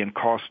effectively and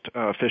cost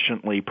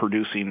efficiently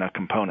producing a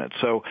component.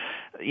 So,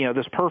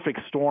 this perfect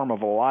storm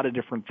of a lot of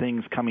different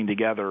things coming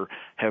together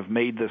have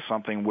made this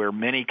something where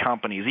many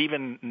companies,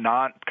 even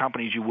not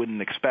companies you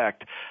wouldn't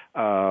expect,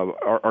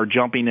 are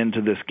jumping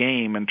into this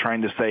game and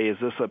trying to say, is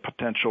this a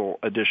potential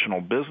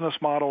additional business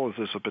model? Is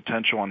this a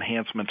potential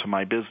enhancement to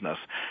my business?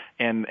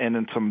 And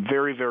in some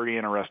very, very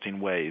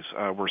interesting ways,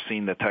 we're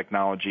seeing the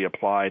technology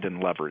applied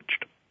and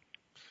leveraged.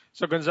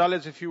 So,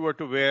 Gonzalez, if you were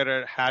to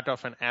wear a hat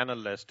of an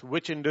analyst,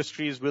 which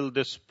industries will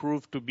this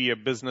prove to be a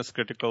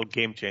business-critical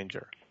game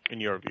changer, in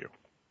your view?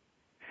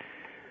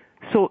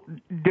 So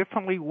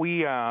definitely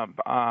we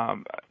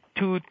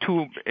two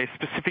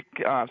specific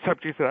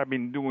subjects that I've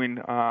been doing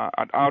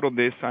at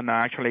Autodesk, and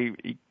actually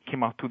it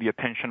came up to the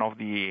attention of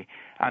the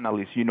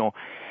analysts.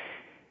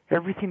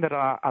 Everything that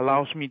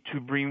allows me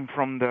to bring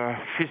from the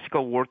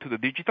physical world to the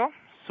digital.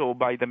 So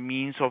by the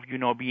means of,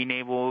 being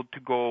able to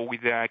go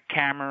with a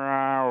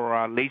camera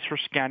or a laser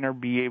scanner,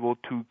 be able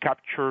to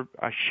capture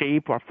a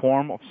shape or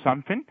form of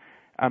something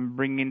and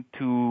bring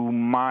into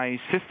my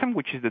system,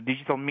 which is the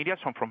digital media,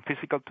 so from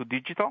physical to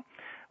digital.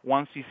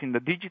 Once it's in the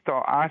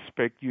digital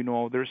aspect,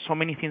 there's so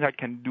many things I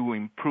can do,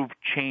 improve,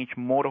 change,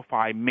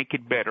 modify, make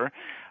it better.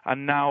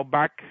 And now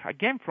back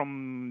again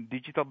from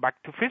digital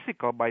back to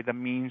physical by the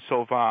means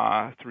of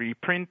 3D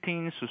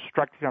printing,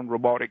 subtractive, and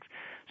robotics.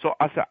 So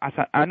as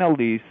an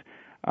analyst,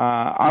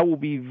 I will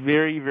be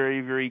very,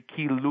 very, very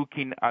key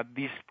looking at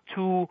these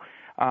two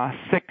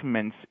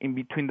segments in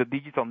between the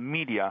digital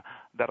media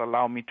that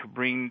allow me to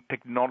bring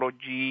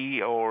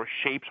technology or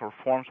shapes or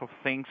forms of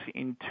things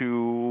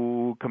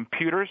into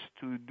computers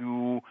to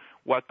do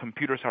what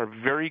computers are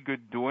very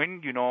good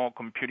doing,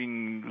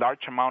 computing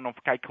large amount of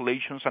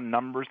calculations and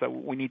numbers that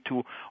we need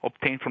to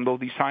obtain from those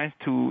designs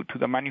to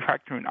the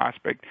manufacturing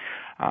aspect.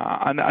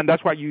 And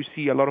that's why you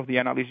see a lot of the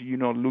analysts,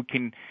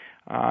 looking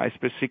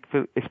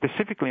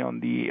specifically on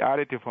the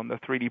additive, on the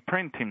 3D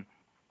printing.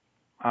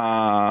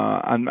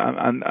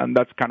 And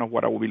that's kind of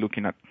what I will be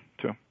looking at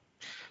too.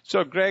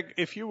 So, Greg,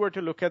 if you were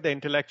to look at the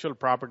intellectual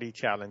property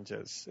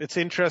challenges, it's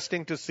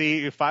interesting to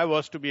see if I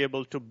was to be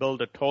able to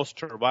build a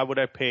toaster, why would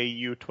I pay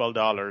you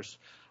 $12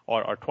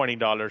 or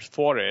 $20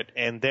 for it?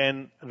 And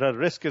then the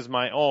risk is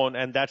my own,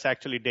 and that's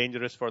actually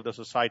dangerous for the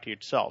society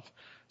itself.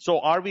 So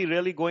are we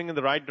really going in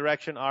the right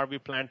direction? Are we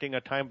planting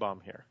a time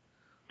bomb here?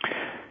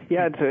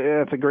 Yeah,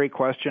 it's a great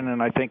question,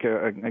 and I think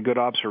a good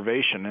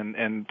observation.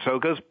 And so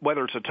it goes,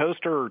 whether it's a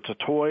toaster or it's a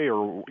toy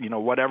or,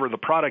 whatever the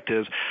product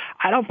is,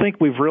 I don't think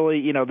we've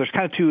really, there's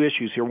kind of two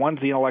issues here. One's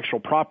the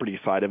intellectual property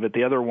side of it.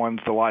 The other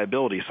one's the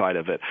liability side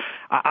of it.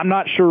 I'm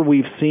not sure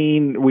we've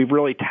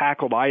really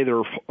tackled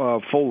either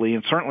fully,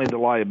 and certainly the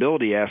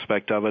liability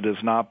aspect of it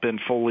has not been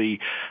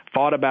fully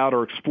thought about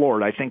or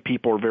explored. I think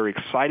people are very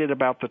excited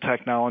about the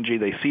technology.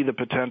 They see the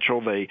potential.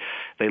 They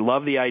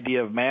love the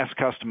idea of mass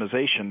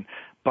customization.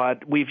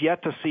 But we've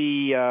yet to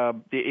see, a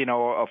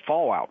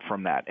fallout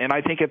from that. And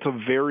I think it's a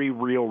very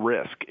real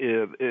risk,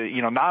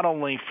 not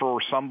only for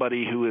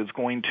somebody who is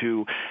going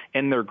to,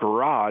 in their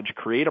garage,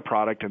 create a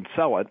product and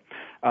sell it.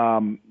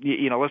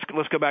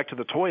 Let's go back to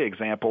the toy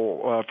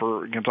example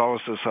for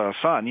Gonzalo's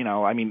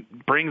son.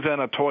 Brings in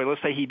a toy.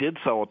 Let's say he did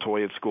sell a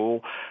toy at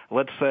school.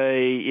 Let's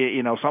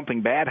say,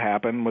 something bad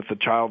happened with the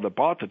child that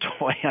bought the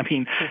toy.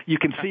 You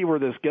can see where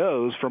this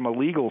goes from a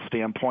legal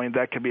standpoint.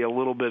 That could be a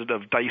little bit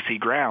of dicey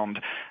ground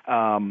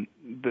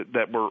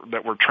that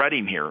we're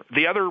treading here.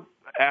 The other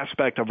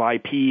aspect of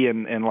IP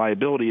and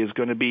liability is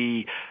going to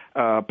be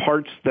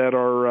parts that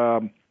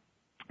are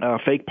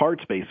fake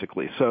parts,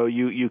 basically. So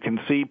you can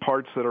see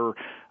parts that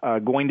are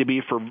going to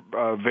be for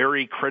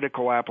very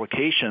critical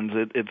applications.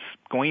 It's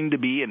going to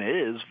be and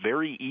is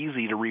very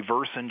easy to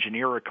reverse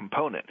engineer a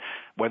component,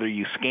 whether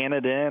you scan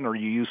it in or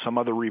you use some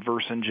other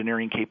reverse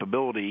engineering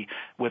capability.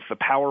 With the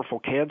powerful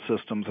CAD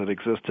systems that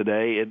exist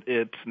today,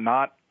 it's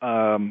not.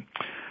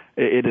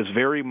 It is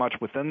very much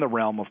within the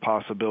realm of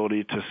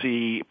possibility to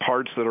see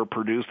parts that are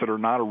produced that are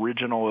not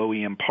original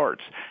OEM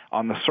parts.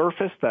 On the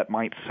surface, that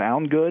might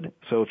sound good.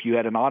 So if you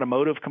had an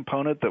automotive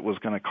component that was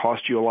going to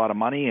cost you a lot of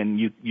money and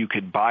you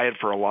could buy it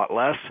for a lot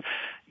less,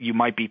 you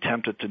might be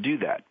tempted to do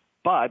that.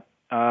 But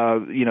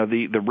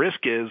the risk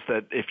is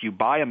that if you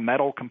buy a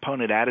metal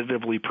component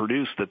additively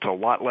produced that's a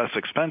lot less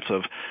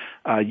expensive,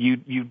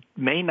 you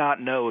may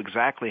not know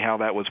exactly how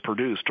that was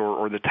produced,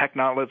 or the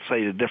let's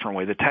say it a different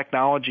way. The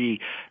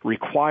technology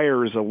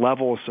requires a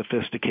level of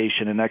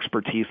sophistication and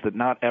expertise that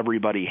not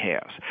everybody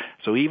has.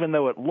 So even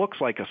though it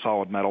looks like a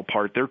solid metal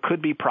part, there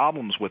could be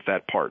problems with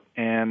that part.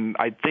 And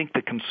I think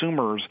the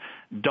consumers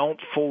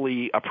don't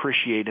fully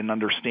appreciate and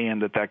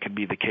understand that could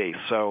be the case.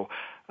 So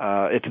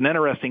it's an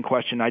interesting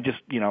question. I just,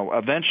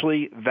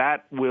 eventually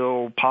that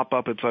will pop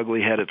up its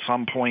ugly head at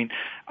some point.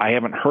 I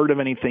haven't heard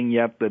of anything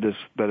yet that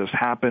has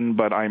happened,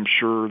 but I'm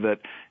sure that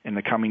in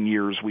the coming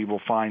years we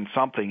will find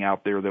something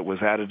out there that was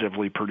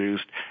additively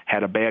produced,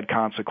 had a bad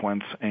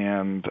consequence,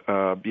 and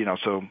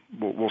so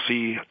we'll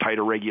see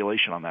tighter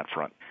regulation on that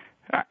front.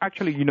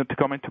 Actually, to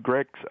comment to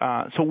Greg's,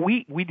 so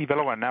we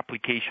develop an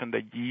application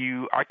that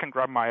I can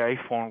grab my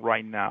iPhone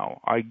right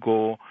now. I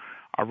go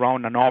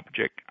around an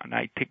object and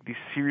I take this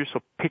series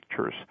of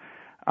pictures.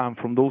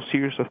 From those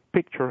series of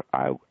pictures,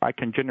 I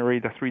can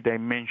generate a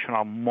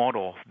three-dimensional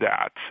model of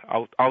that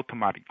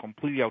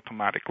completely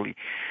automatically.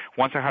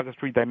 Once I have the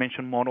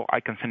three-dimensional model, I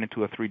can send it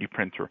to a 3D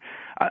printer.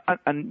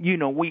 And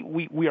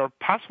we are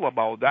puzzled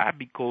about that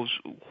because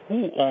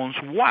who owns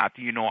what?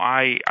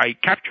 I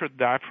captured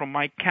that from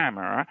my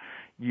camera,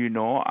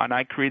 and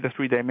I create a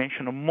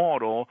three-dimensional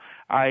model.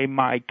 I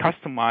might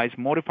customize,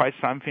 modify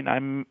something,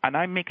 and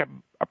I make a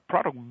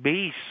product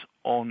based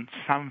on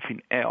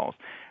something else.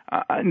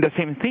 And the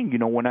same thing,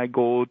 when I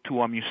go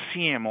to a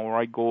museum or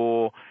I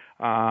go,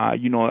 I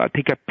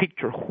take a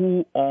picture.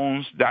 Who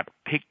owns that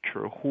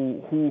picture?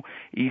 Who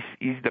is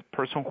the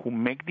person who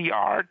make the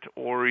art,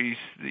 or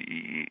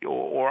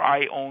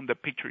I own the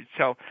picture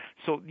itself?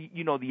 So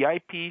the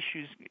IP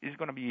issue is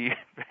going to be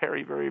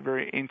very, very,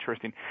 very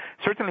interesting.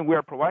 Certainly, we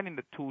are providing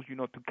the tools,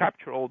 to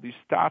capture all this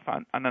stuff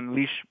and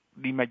unleash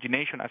the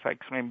imagination, as I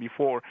explained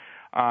before.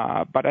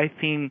 But I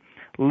think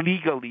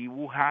legally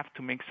we'll have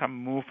to make some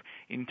move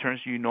in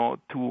terms,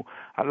 to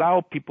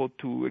allow people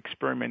to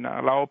experiment,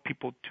 allow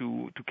people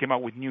to come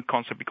up with new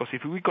concepts. Because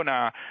if we're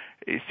gonna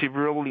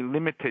severely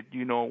limit it,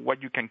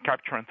 what you can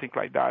capture and things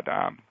like that,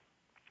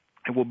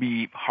 it will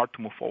be hard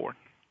to move forward.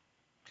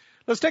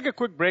 Let's take a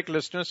quick break,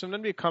 listeners, and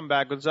when we come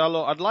back,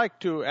 Gonzalo, I'd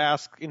like to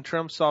ask in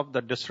terms of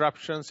the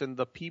disruptions in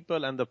the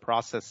people and the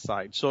process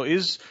side. So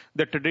is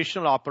the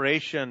traditional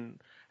operation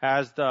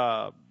has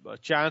the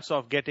chance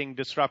of getting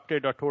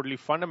disrupted or totally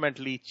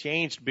fundamentally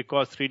changed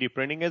because 3D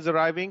printing is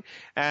arriving.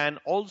 And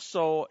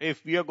also,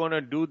 if we are going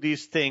to do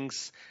these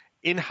things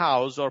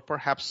in-house or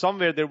perhaps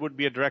somewhere, there would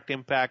be a direct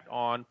impact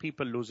on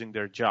people losing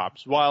their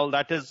jobs. While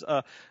that is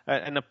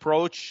an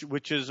approach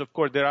which is, of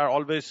course, there are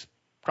always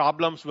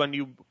problems when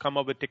you come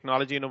up with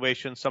technology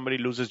innovation, somebody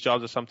loses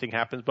jobs or something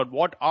happens. But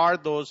what are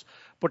those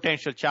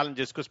potential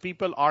challenges? Because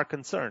people are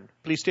concerned.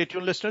 Please stay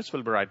tuned, listeners.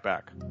 We'll be right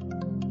back.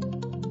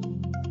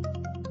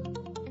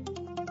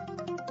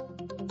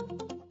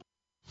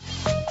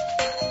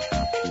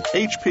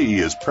 HP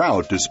is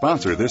proud to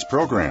sponsor this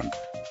program.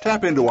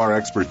 Tap into our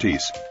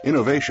expertise,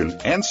 innovation,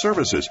 and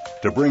services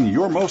to bring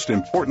your most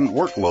important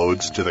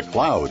workloads to the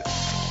cloud.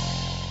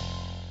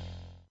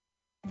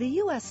 The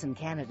U.S. and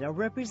Canada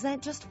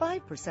represent just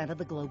 5% of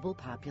the global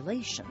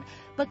population,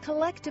 but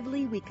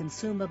collectively we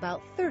consume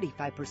about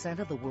 35%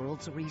 of the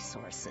world's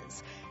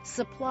resources.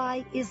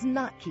 Supply is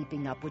not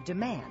keeping up with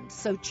demand,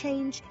 so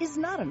change is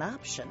not an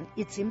option,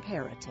 it's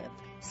imperative.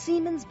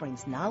 Siemens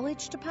brings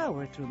knowledge to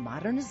power through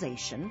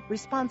modernization,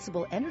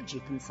 responsible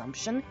energy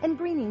consumption, and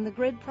greening the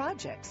grid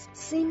projects.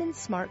 Siemens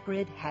Smart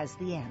Grid has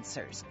the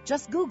answers.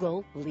 Just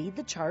Google Lead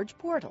the Charge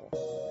portal.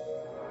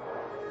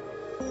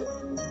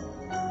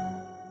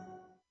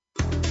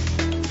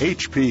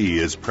 HP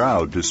is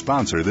proud to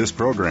sponsor this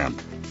program.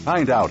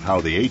 Find out how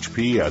the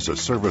HP as a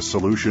service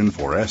solution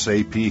for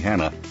SAP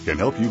HANA can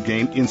help you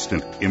gain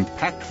instant,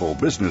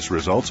 impactful business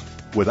results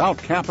without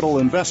capital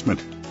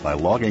investment by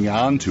logging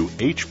on to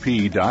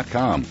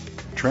hp.com.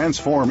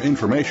 Transform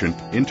information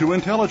into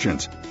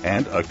intelligence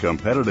and a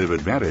competitive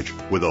advantage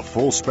with a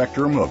full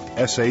spectrum of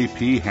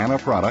SAP HANA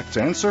products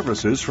and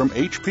services from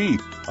HP,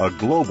 a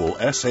global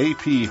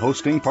SAP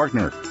hosting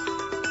partner.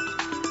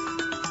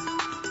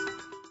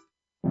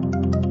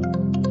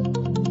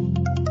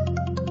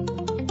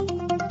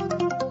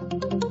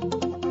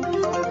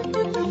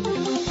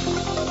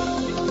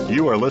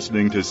 You are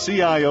listening to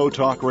CIO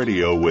Talk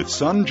Radio with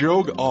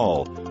Sanjog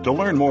Aul. To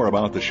learn more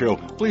about the show,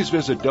 please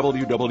visit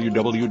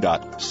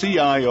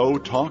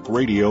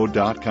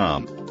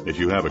www.ciotalkradio.com. If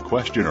you have a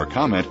question or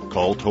comment,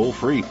 call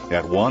toll-free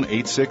at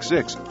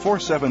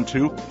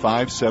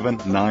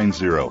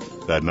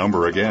 1-866-472-5790. That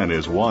number again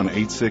is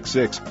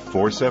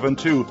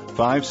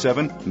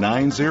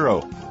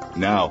 1-866-472-5790.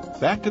 Now,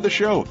 back to the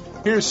show.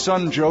 Here's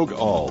Sanjog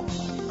Aul.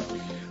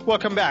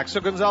 Welcome back.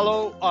 So,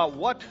 Gonzalo,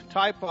 what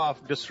type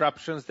of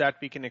disruptions that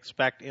we can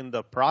expect in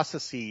the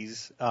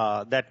processes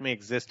that may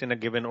exist in a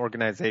given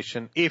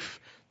organization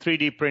if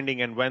 3D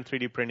printing and when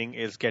 3D printing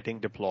is getting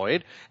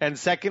deployed? And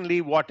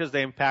secondly, what is the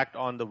impact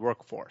on the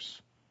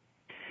workforce?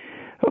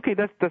 Okay,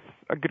 that's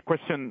a good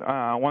question.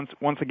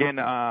 Once again,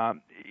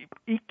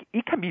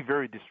 it can be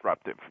very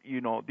disruptive.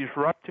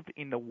 Disruptive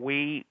in the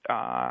way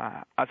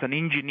as an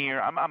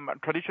engineer. I'm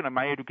traditionally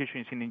my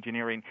education is in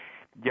engineering.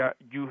 Yeah,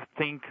 you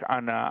think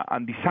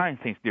and design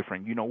things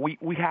different.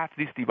 We have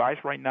this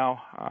device right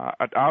now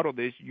at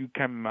Autodesk. You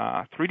can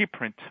 3D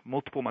print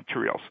multiple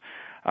materials.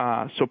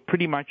 So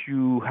pretty much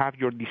you have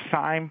your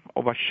design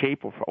of a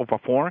shape of a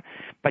form,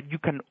 but you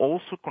can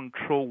also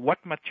control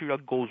what material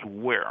goes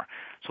where.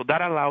 So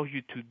that allows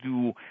you to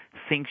do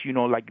things,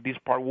 like this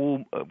part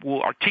will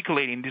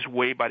articulate in this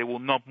way, but it will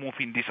not move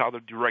in this other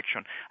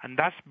direction. And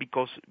that's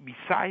because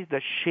besides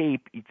the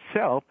shape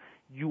itself,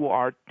 you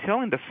are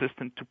telling the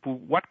system to put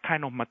what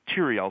kind of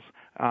materials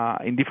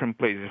in different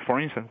places. For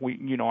instance,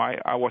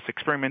 I was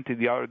experimenting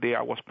the other day.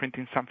 I was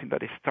printing something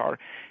that started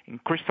in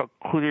crystal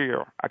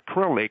clear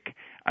acrylic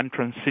and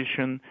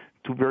transition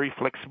to very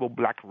flexible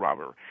black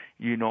rubber.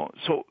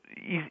 So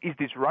is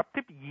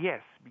disruptive?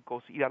 Yes,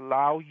 because it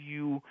allows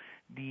you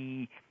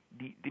the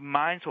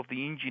minds of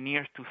the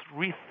engineers to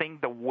rethink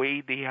the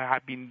way they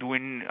have been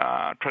doing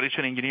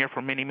traditional engineering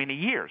for many, many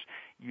years.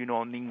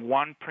 In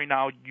one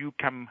printout, you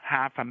can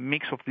have a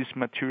mix of these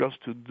materials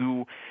to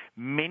do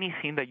many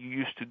things that you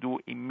used to do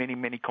in many,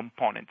 many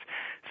components.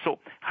 So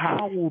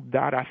how will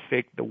that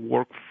affect the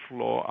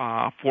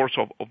workflow force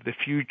of the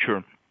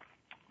future?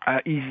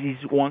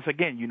 Is once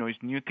again,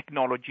 it's new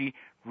technology,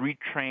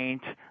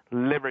 retrained,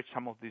 leverage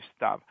some of this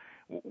stuff.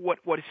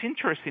 What is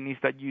interesting is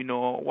that,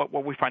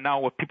 what we find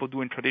out, what people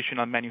do in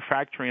traditional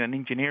manufacturing and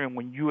engineering,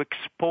 when you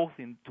expose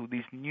them to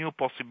these new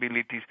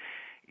possibilities,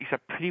 is a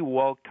pretty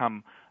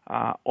welcome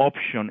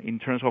option in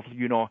terms of,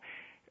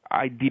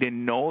 I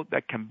didn't know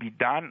that can be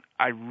done.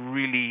 I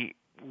really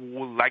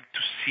would like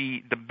to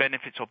see the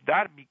benefits of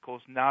that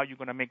because now you're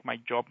going to make my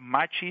job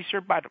much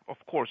easier. But, of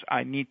course,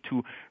 I need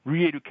to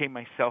re-educate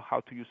myself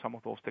how to use some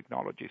of those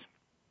technologies.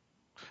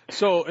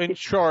 So, in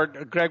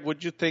short, Greg,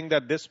 would you think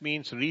that this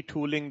means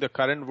retooling the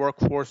current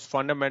workforce,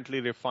 fundamentally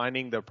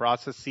refining the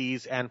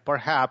processes, and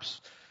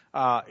perhaps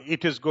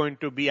it is going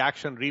to be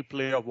action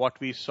replay of what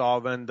we saw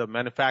when the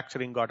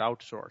manufacturing got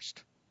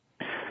outsourced?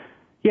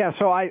 Yeah,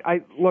 so I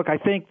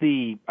think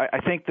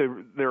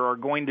there are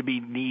going to be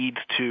needs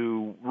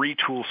to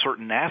retool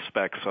certain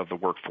aspects of the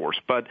workforce,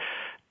 but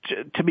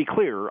to be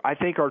clear, I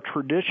think our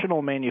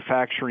traditional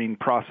manufacturing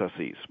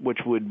processes, which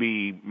would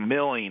be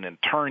milling and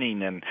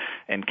turning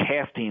and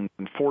casting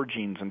and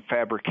forgings and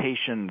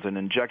fabrications and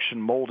injection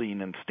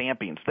molding and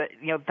stampings,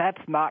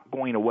 that's not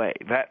going away.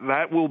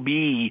 That will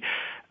be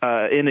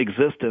in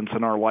existence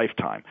in our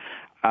lifetime.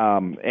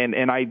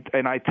 And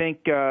I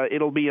think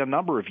it'll be a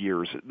number of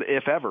years,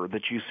 if ever,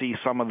 that you see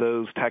some of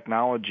those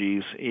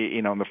technologies,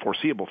 in the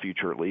foreseeable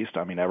future at least.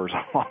 I mean, ever's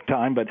a long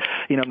time, but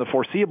in the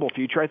foreseeable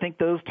future, I think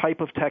those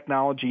type of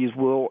technologies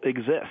will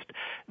exist.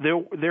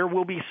 There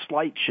will be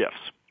slight shifts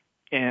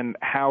in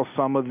how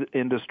some of the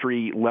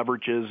industry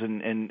leverages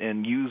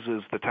and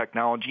uses the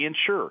technology. And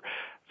sure,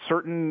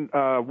 certain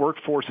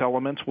workforce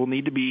elements will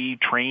need to be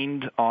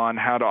trained on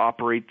how to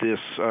operate this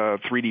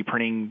 3D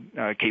printing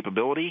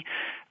capability.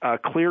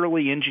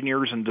 Clearly,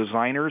 engineers and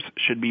designers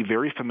should be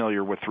very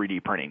familiar with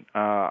 3D printing,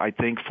 I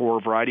think for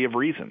a variety of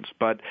reasons,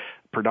 but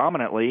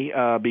predominantly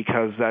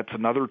because that's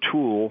another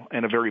tool,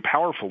 and a very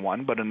powerful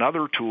one, but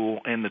another tool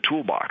in the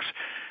toolbox.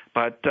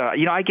 But,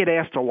 I get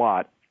asked a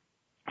lot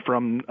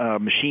from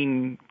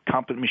machine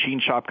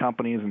shop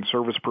companies and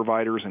service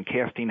providers and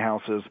casting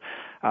houses.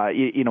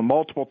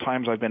 Multiple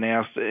times I've been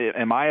asked,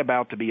 am I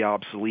about to be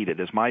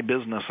obsoleted? Is my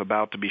business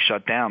about to be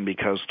shut down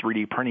because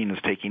 3D printing is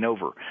taking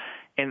over?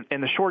 And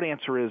the short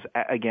answer is,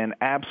 again,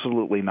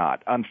 absolutely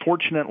not.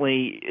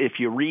 Unfortunately, if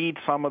you read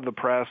some of the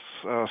press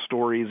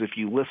stories, if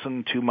you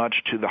listen too much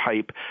to the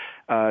hype,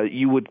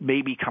 you would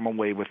maybe come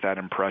away with that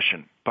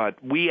impression.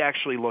 But we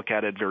actually look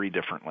at it very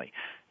differently.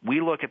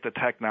 We look at the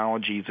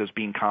technologies as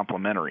being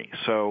complementary.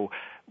 So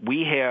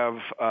we have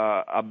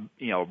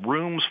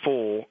rooms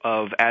full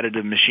of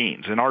additive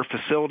machines. In our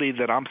facility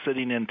that I'm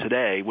sitting in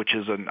today, which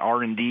is an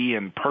R&D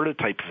and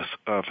prototype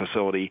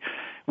facility,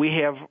 we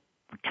have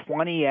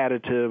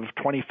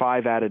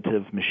 25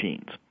 additive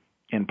machines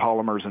in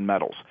polymers and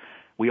metals.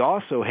 We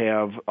also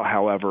have,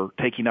 however,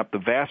 taking up the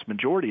vast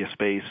majority of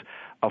space,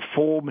 a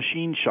full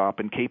machine shop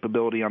and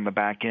capability on the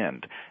back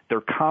end. They're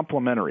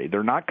complementary.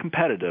 They're not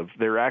competitive.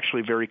 They're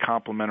actually very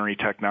complementary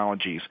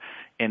technologies.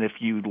 And if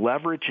you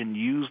leverage and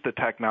use the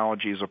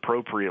technologies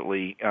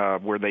appropriately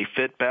where they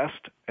fit best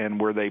and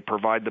where they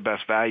provide the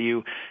best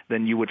value,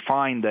 then you would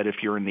find that if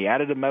you're in the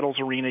additive metals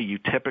arena, you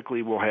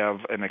typically will have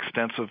an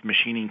extensive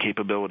machining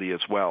capability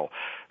as well.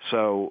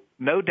 So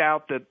no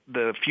doubt that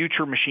the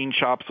future machine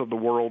shops of the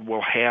world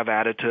will have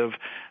additive,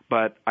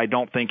 but I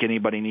don't think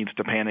anybody needs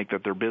to panic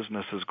that their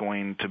business is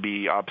going to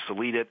be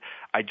obsoleted.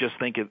 I just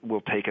think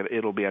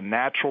it'll be a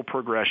natural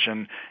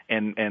progression,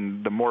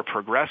 and the more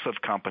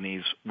progressive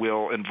companies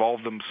will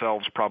involve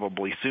themselves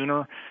probably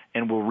sooner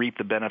and will reap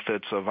the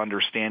benefits of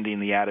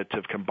understanding the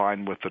additive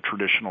combined with the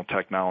traditional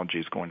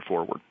technologies going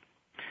forward.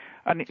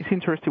 And it's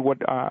interesting what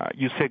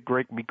you said,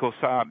 Greg, because,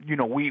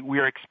 we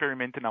are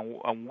experimenting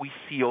and we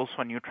see also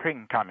a new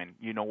trend coming,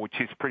 which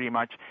is pretty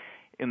much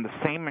in the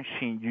same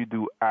machine you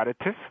do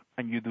additive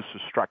and you do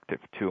subtractive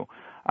too.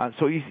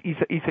 So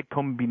it's a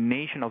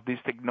combination of this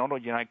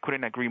technology, and I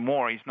couldn't agree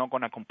more. It's not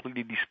going to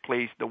completely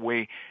displace the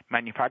way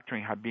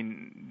manufacturing had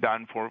been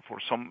done for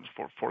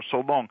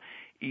so long.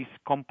 It's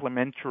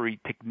complementary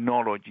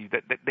technology.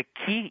 The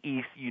key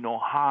is,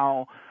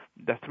 how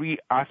the three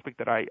aspects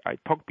that I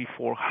talked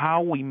before,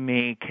 how we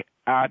make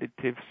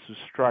additive,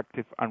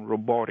 subtractive, and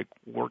robotic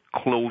work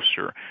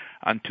closer,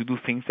 and to do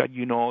things that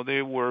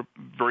they were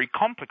very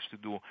complex to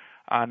do.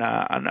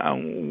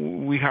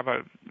 And we have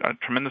a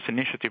tremendous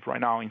initiative right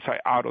now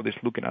inside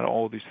Autodesk looking at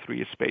all these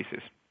three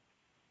spaces.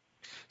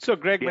 So,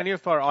 Greg, many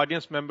of our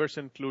audience members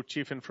include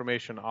chief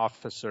information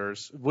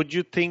officers. Would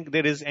you think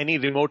there is any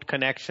remote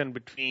connection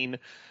between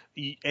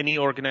any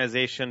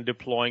organization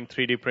deploying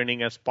 3D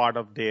printing as part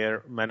of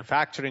their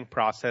manufacturing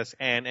process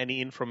and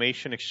any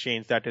information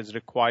exchange that is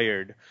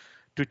required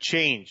to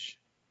change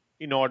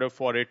in order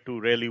for it to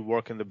really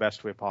work in the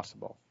best way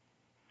possible?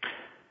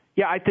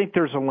 Yeah, I think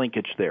there's a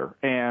linkage there,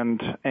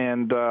 and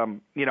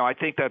I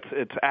think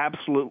it's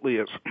absolutely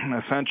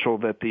essential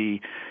that the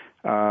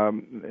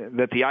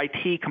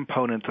IT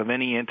component of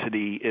any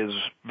entity is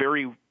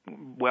very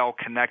well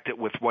connected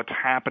with what's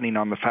happening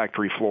on the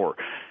factory floor.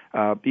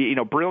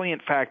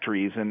 Brilliant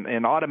factories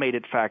and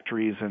automated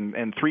factories,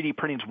 and 3D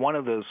printing is one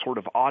of those sort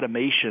of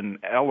automation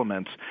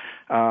elements.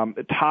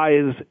 It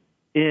ties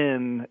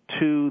in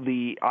to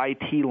the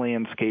IT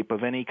landscape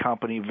of any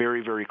company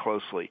very, very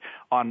closely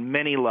on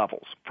many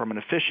levels, from an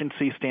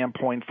efficiency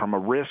standpoint, from a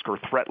risk or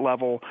threat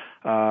level.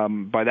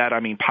 By that I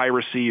mean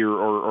piracy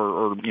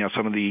or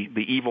some of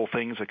the evil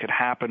things that could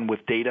happen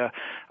with data.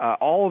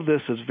 All of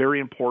this is very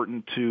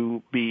important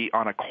to be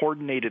on a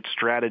coordinated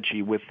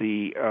strategy with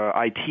the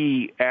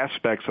IT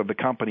aspects of the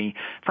company.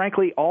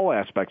 Frankly, all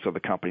aspects of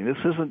the company.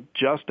 This isn't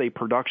just a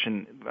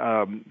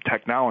production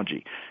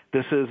technology.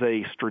 This is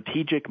a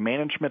strategic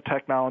management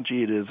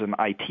technology. It is an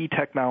IT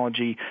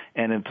technology,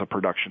 and it's a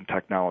production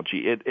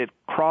technology. It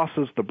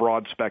crosses the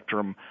broad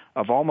spectrum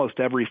of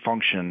almost every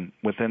function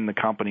within the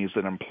companies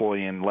that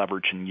employ and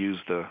leverage and use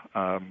the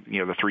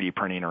 3D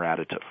printing or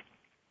additive.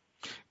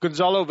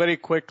 Gonzalo, very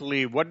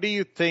quickly, what do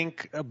you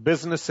think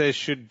businesses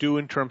should do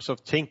in terms of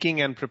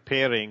thinking and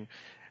preparing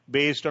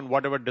based on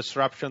whatever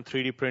disruption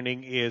 3D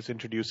printing is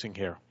introducing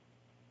here?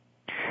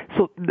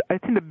 So I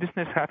think the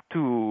business have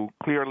to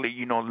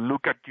clearly,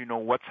 look at,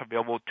 what's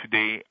available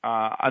today.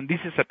 And this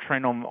is a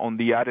trend on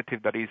the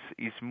additive that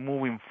is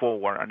moving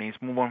forward, and it's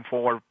moving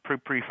forward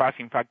pretty fast.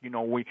 In fact,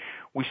 we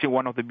see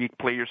one of the big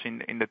players in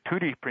the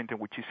 2D printing,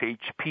 which is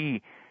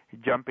HP,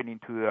 jumping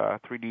into the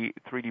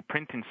 3D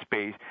printing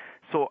space.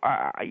 So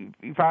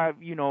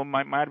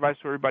my advice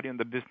to everybody in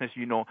the business,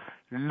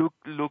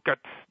 look at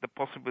the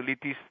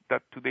possibilities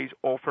that today's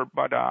offer,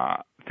 but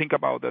think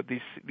about that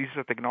this is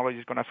a technology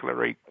that's going to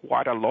accelerate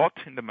quite a lot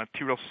in the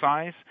material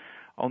science.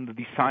 On the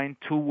design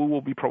tool, we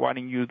will be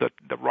providing you the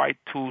right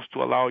tools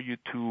to allow you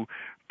to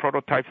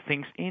prototype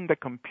things in the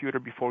computer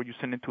before you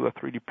send it to the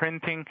 3D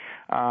printing,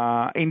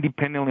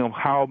 independently of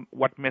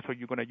what method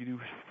you're going to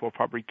use for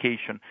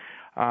fabrication.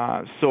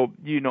 So,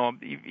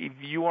 if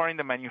you are in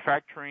the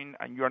manufacturing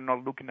and you are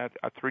not looking at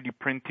 3D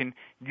printing,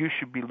 you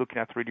should be looking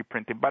at 3D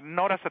printing, but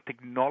not as a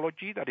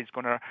technology that is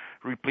going to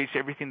replace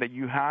everything that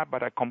you have,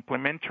 but a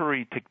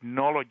complementary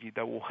technology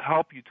that will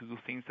help you to do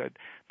things that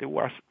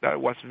was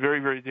very,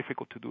 very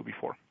difficult to do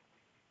before.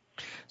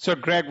 So,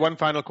 Greg, one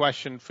final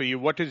question for you.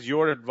 What is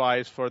your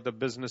advice for the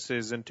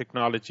businesses and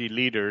technology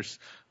leaders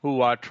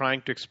who are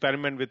trying to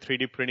experiment with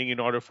 3D printing in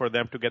order for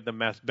them to get the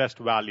best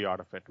value out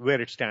of it, where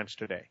it stands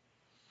today?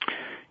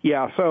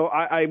 Yeah, so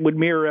I would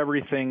mirror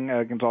everything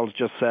Gonzalo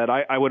just said.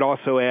 I would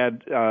also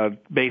add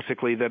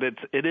basically that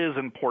it is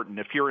important,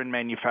 if you're in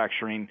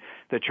manufacturing,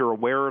 that you're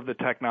aware of the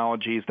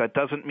technologies. That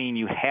doesn't mean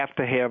you have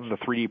to have the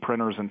 3D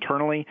printers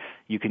internally.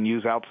 You can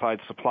use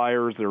outside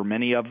suppliers. There are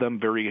many of them,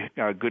 very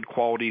good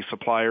quality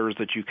suppliers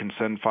that you can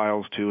send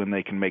files to, and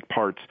they can make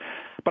parts.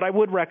 But I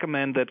would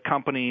recommend that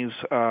companies,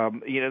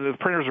 the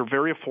printers are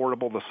very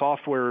affordable. The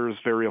software is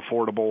very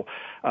affordable.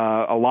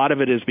 A lot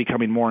of it is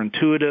becoming more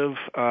intuitive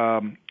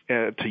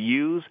to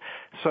use.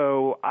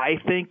 So I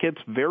think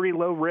it's very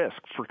low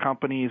risk for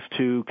companies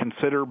to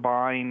consider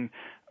buying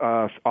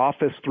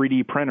office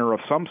 3D printer of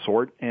some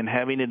sort and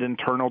having it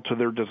internal to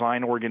their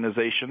design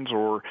organizations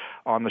or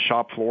on the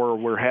shop floor or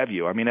where have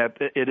you. I mean,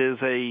 it is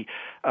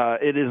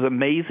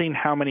amazing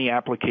how many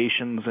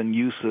applications and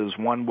uses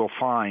one will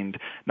find.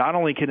 Not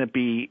only can it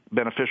be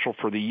beneficial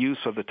for the use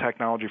of the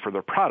technology for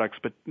their products,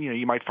 but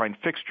you might find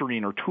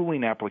fixturing or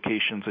tooling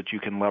applications that you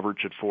can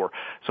leverage it for.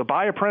 So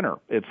buy a printer.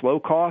 It's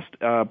low cost.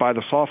 Buy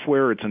the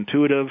software. It's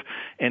intuitive,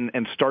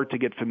 and start to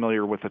get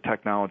familiar with the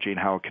technology and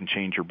how it can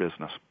change your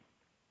business.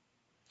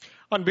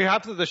 On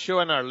behalf of the show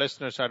and our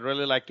listeners, I'd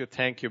really like to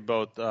thank you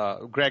both,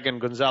 Greg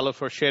and Gonzalo,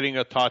 for sharing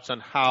your thoughts on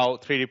how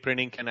 3D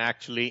printing can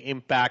actually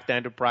impact the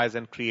enterprise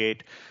and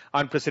create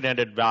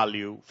unprecedented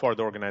value for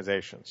the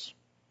organizations.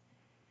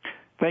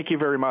 Thank you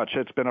very much.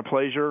 It's been a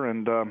pleasure,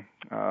 and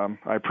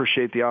I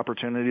appreciate the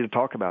opportunity to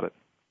talk about it.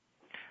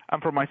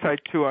 And from my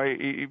side too,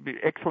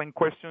 excellent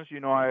questions.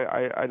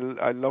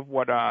 I love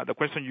what the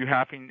question you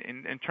have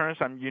in terms,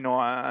 and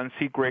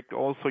see Greg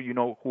also,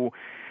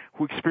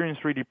 who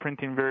experienced 3D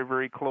printing very,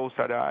 very close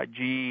at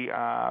GE,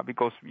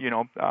 because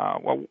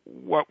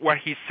what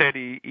he said,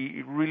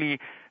 it really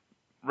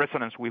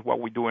resonates with what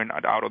we're doing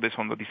at Autodesk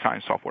on the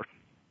design software.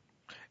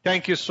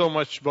 Thank you so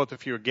much, both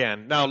of you,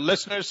 again. Now,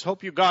 listeners,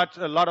 hope you got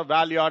a lot of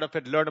value out of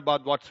it, learn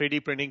about what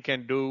 3D printing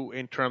can do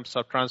in terms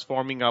of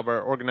transforming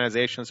our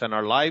organizations and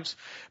our lives.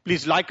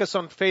 Please like us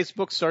on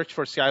Facebook, search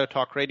for CIO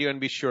Talk Radio, and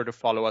be sure to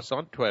follow us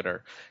on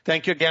Twitter.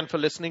 Thank you again for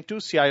listening to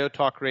CIO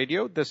Talk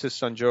Radio. This is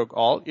Sanjog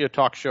Aul, your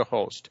talk show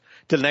host.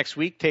 Till next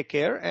week, take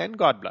care and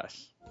God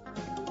bless.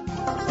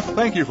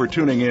 Thank you for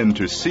tuning in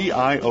to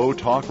CIO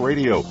Talk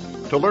Radio.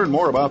 To learn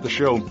more about the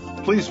show,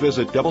 please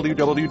visit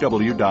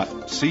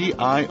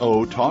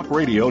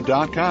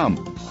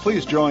www.ciotalkradio.com.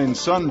 Please join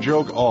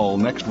Sanjog Aul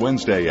next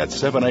Wednesday at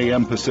 7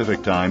 a.m.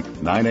 Pacific Time,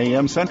 9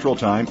 a.m. Central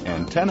Time,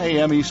 and 10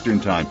 a.m. Eastern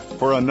Time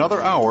for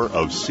another hour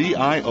of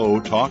CIO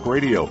Talk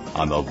Radio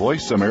on the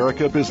Voice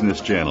America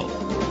Business Channel.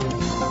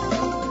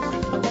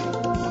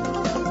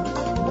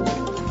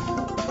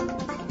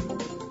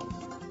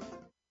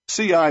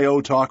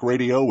 CIO Talk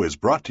Radio is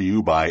brought to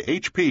you by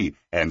HP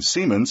and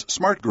Siemens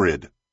Smart Grid.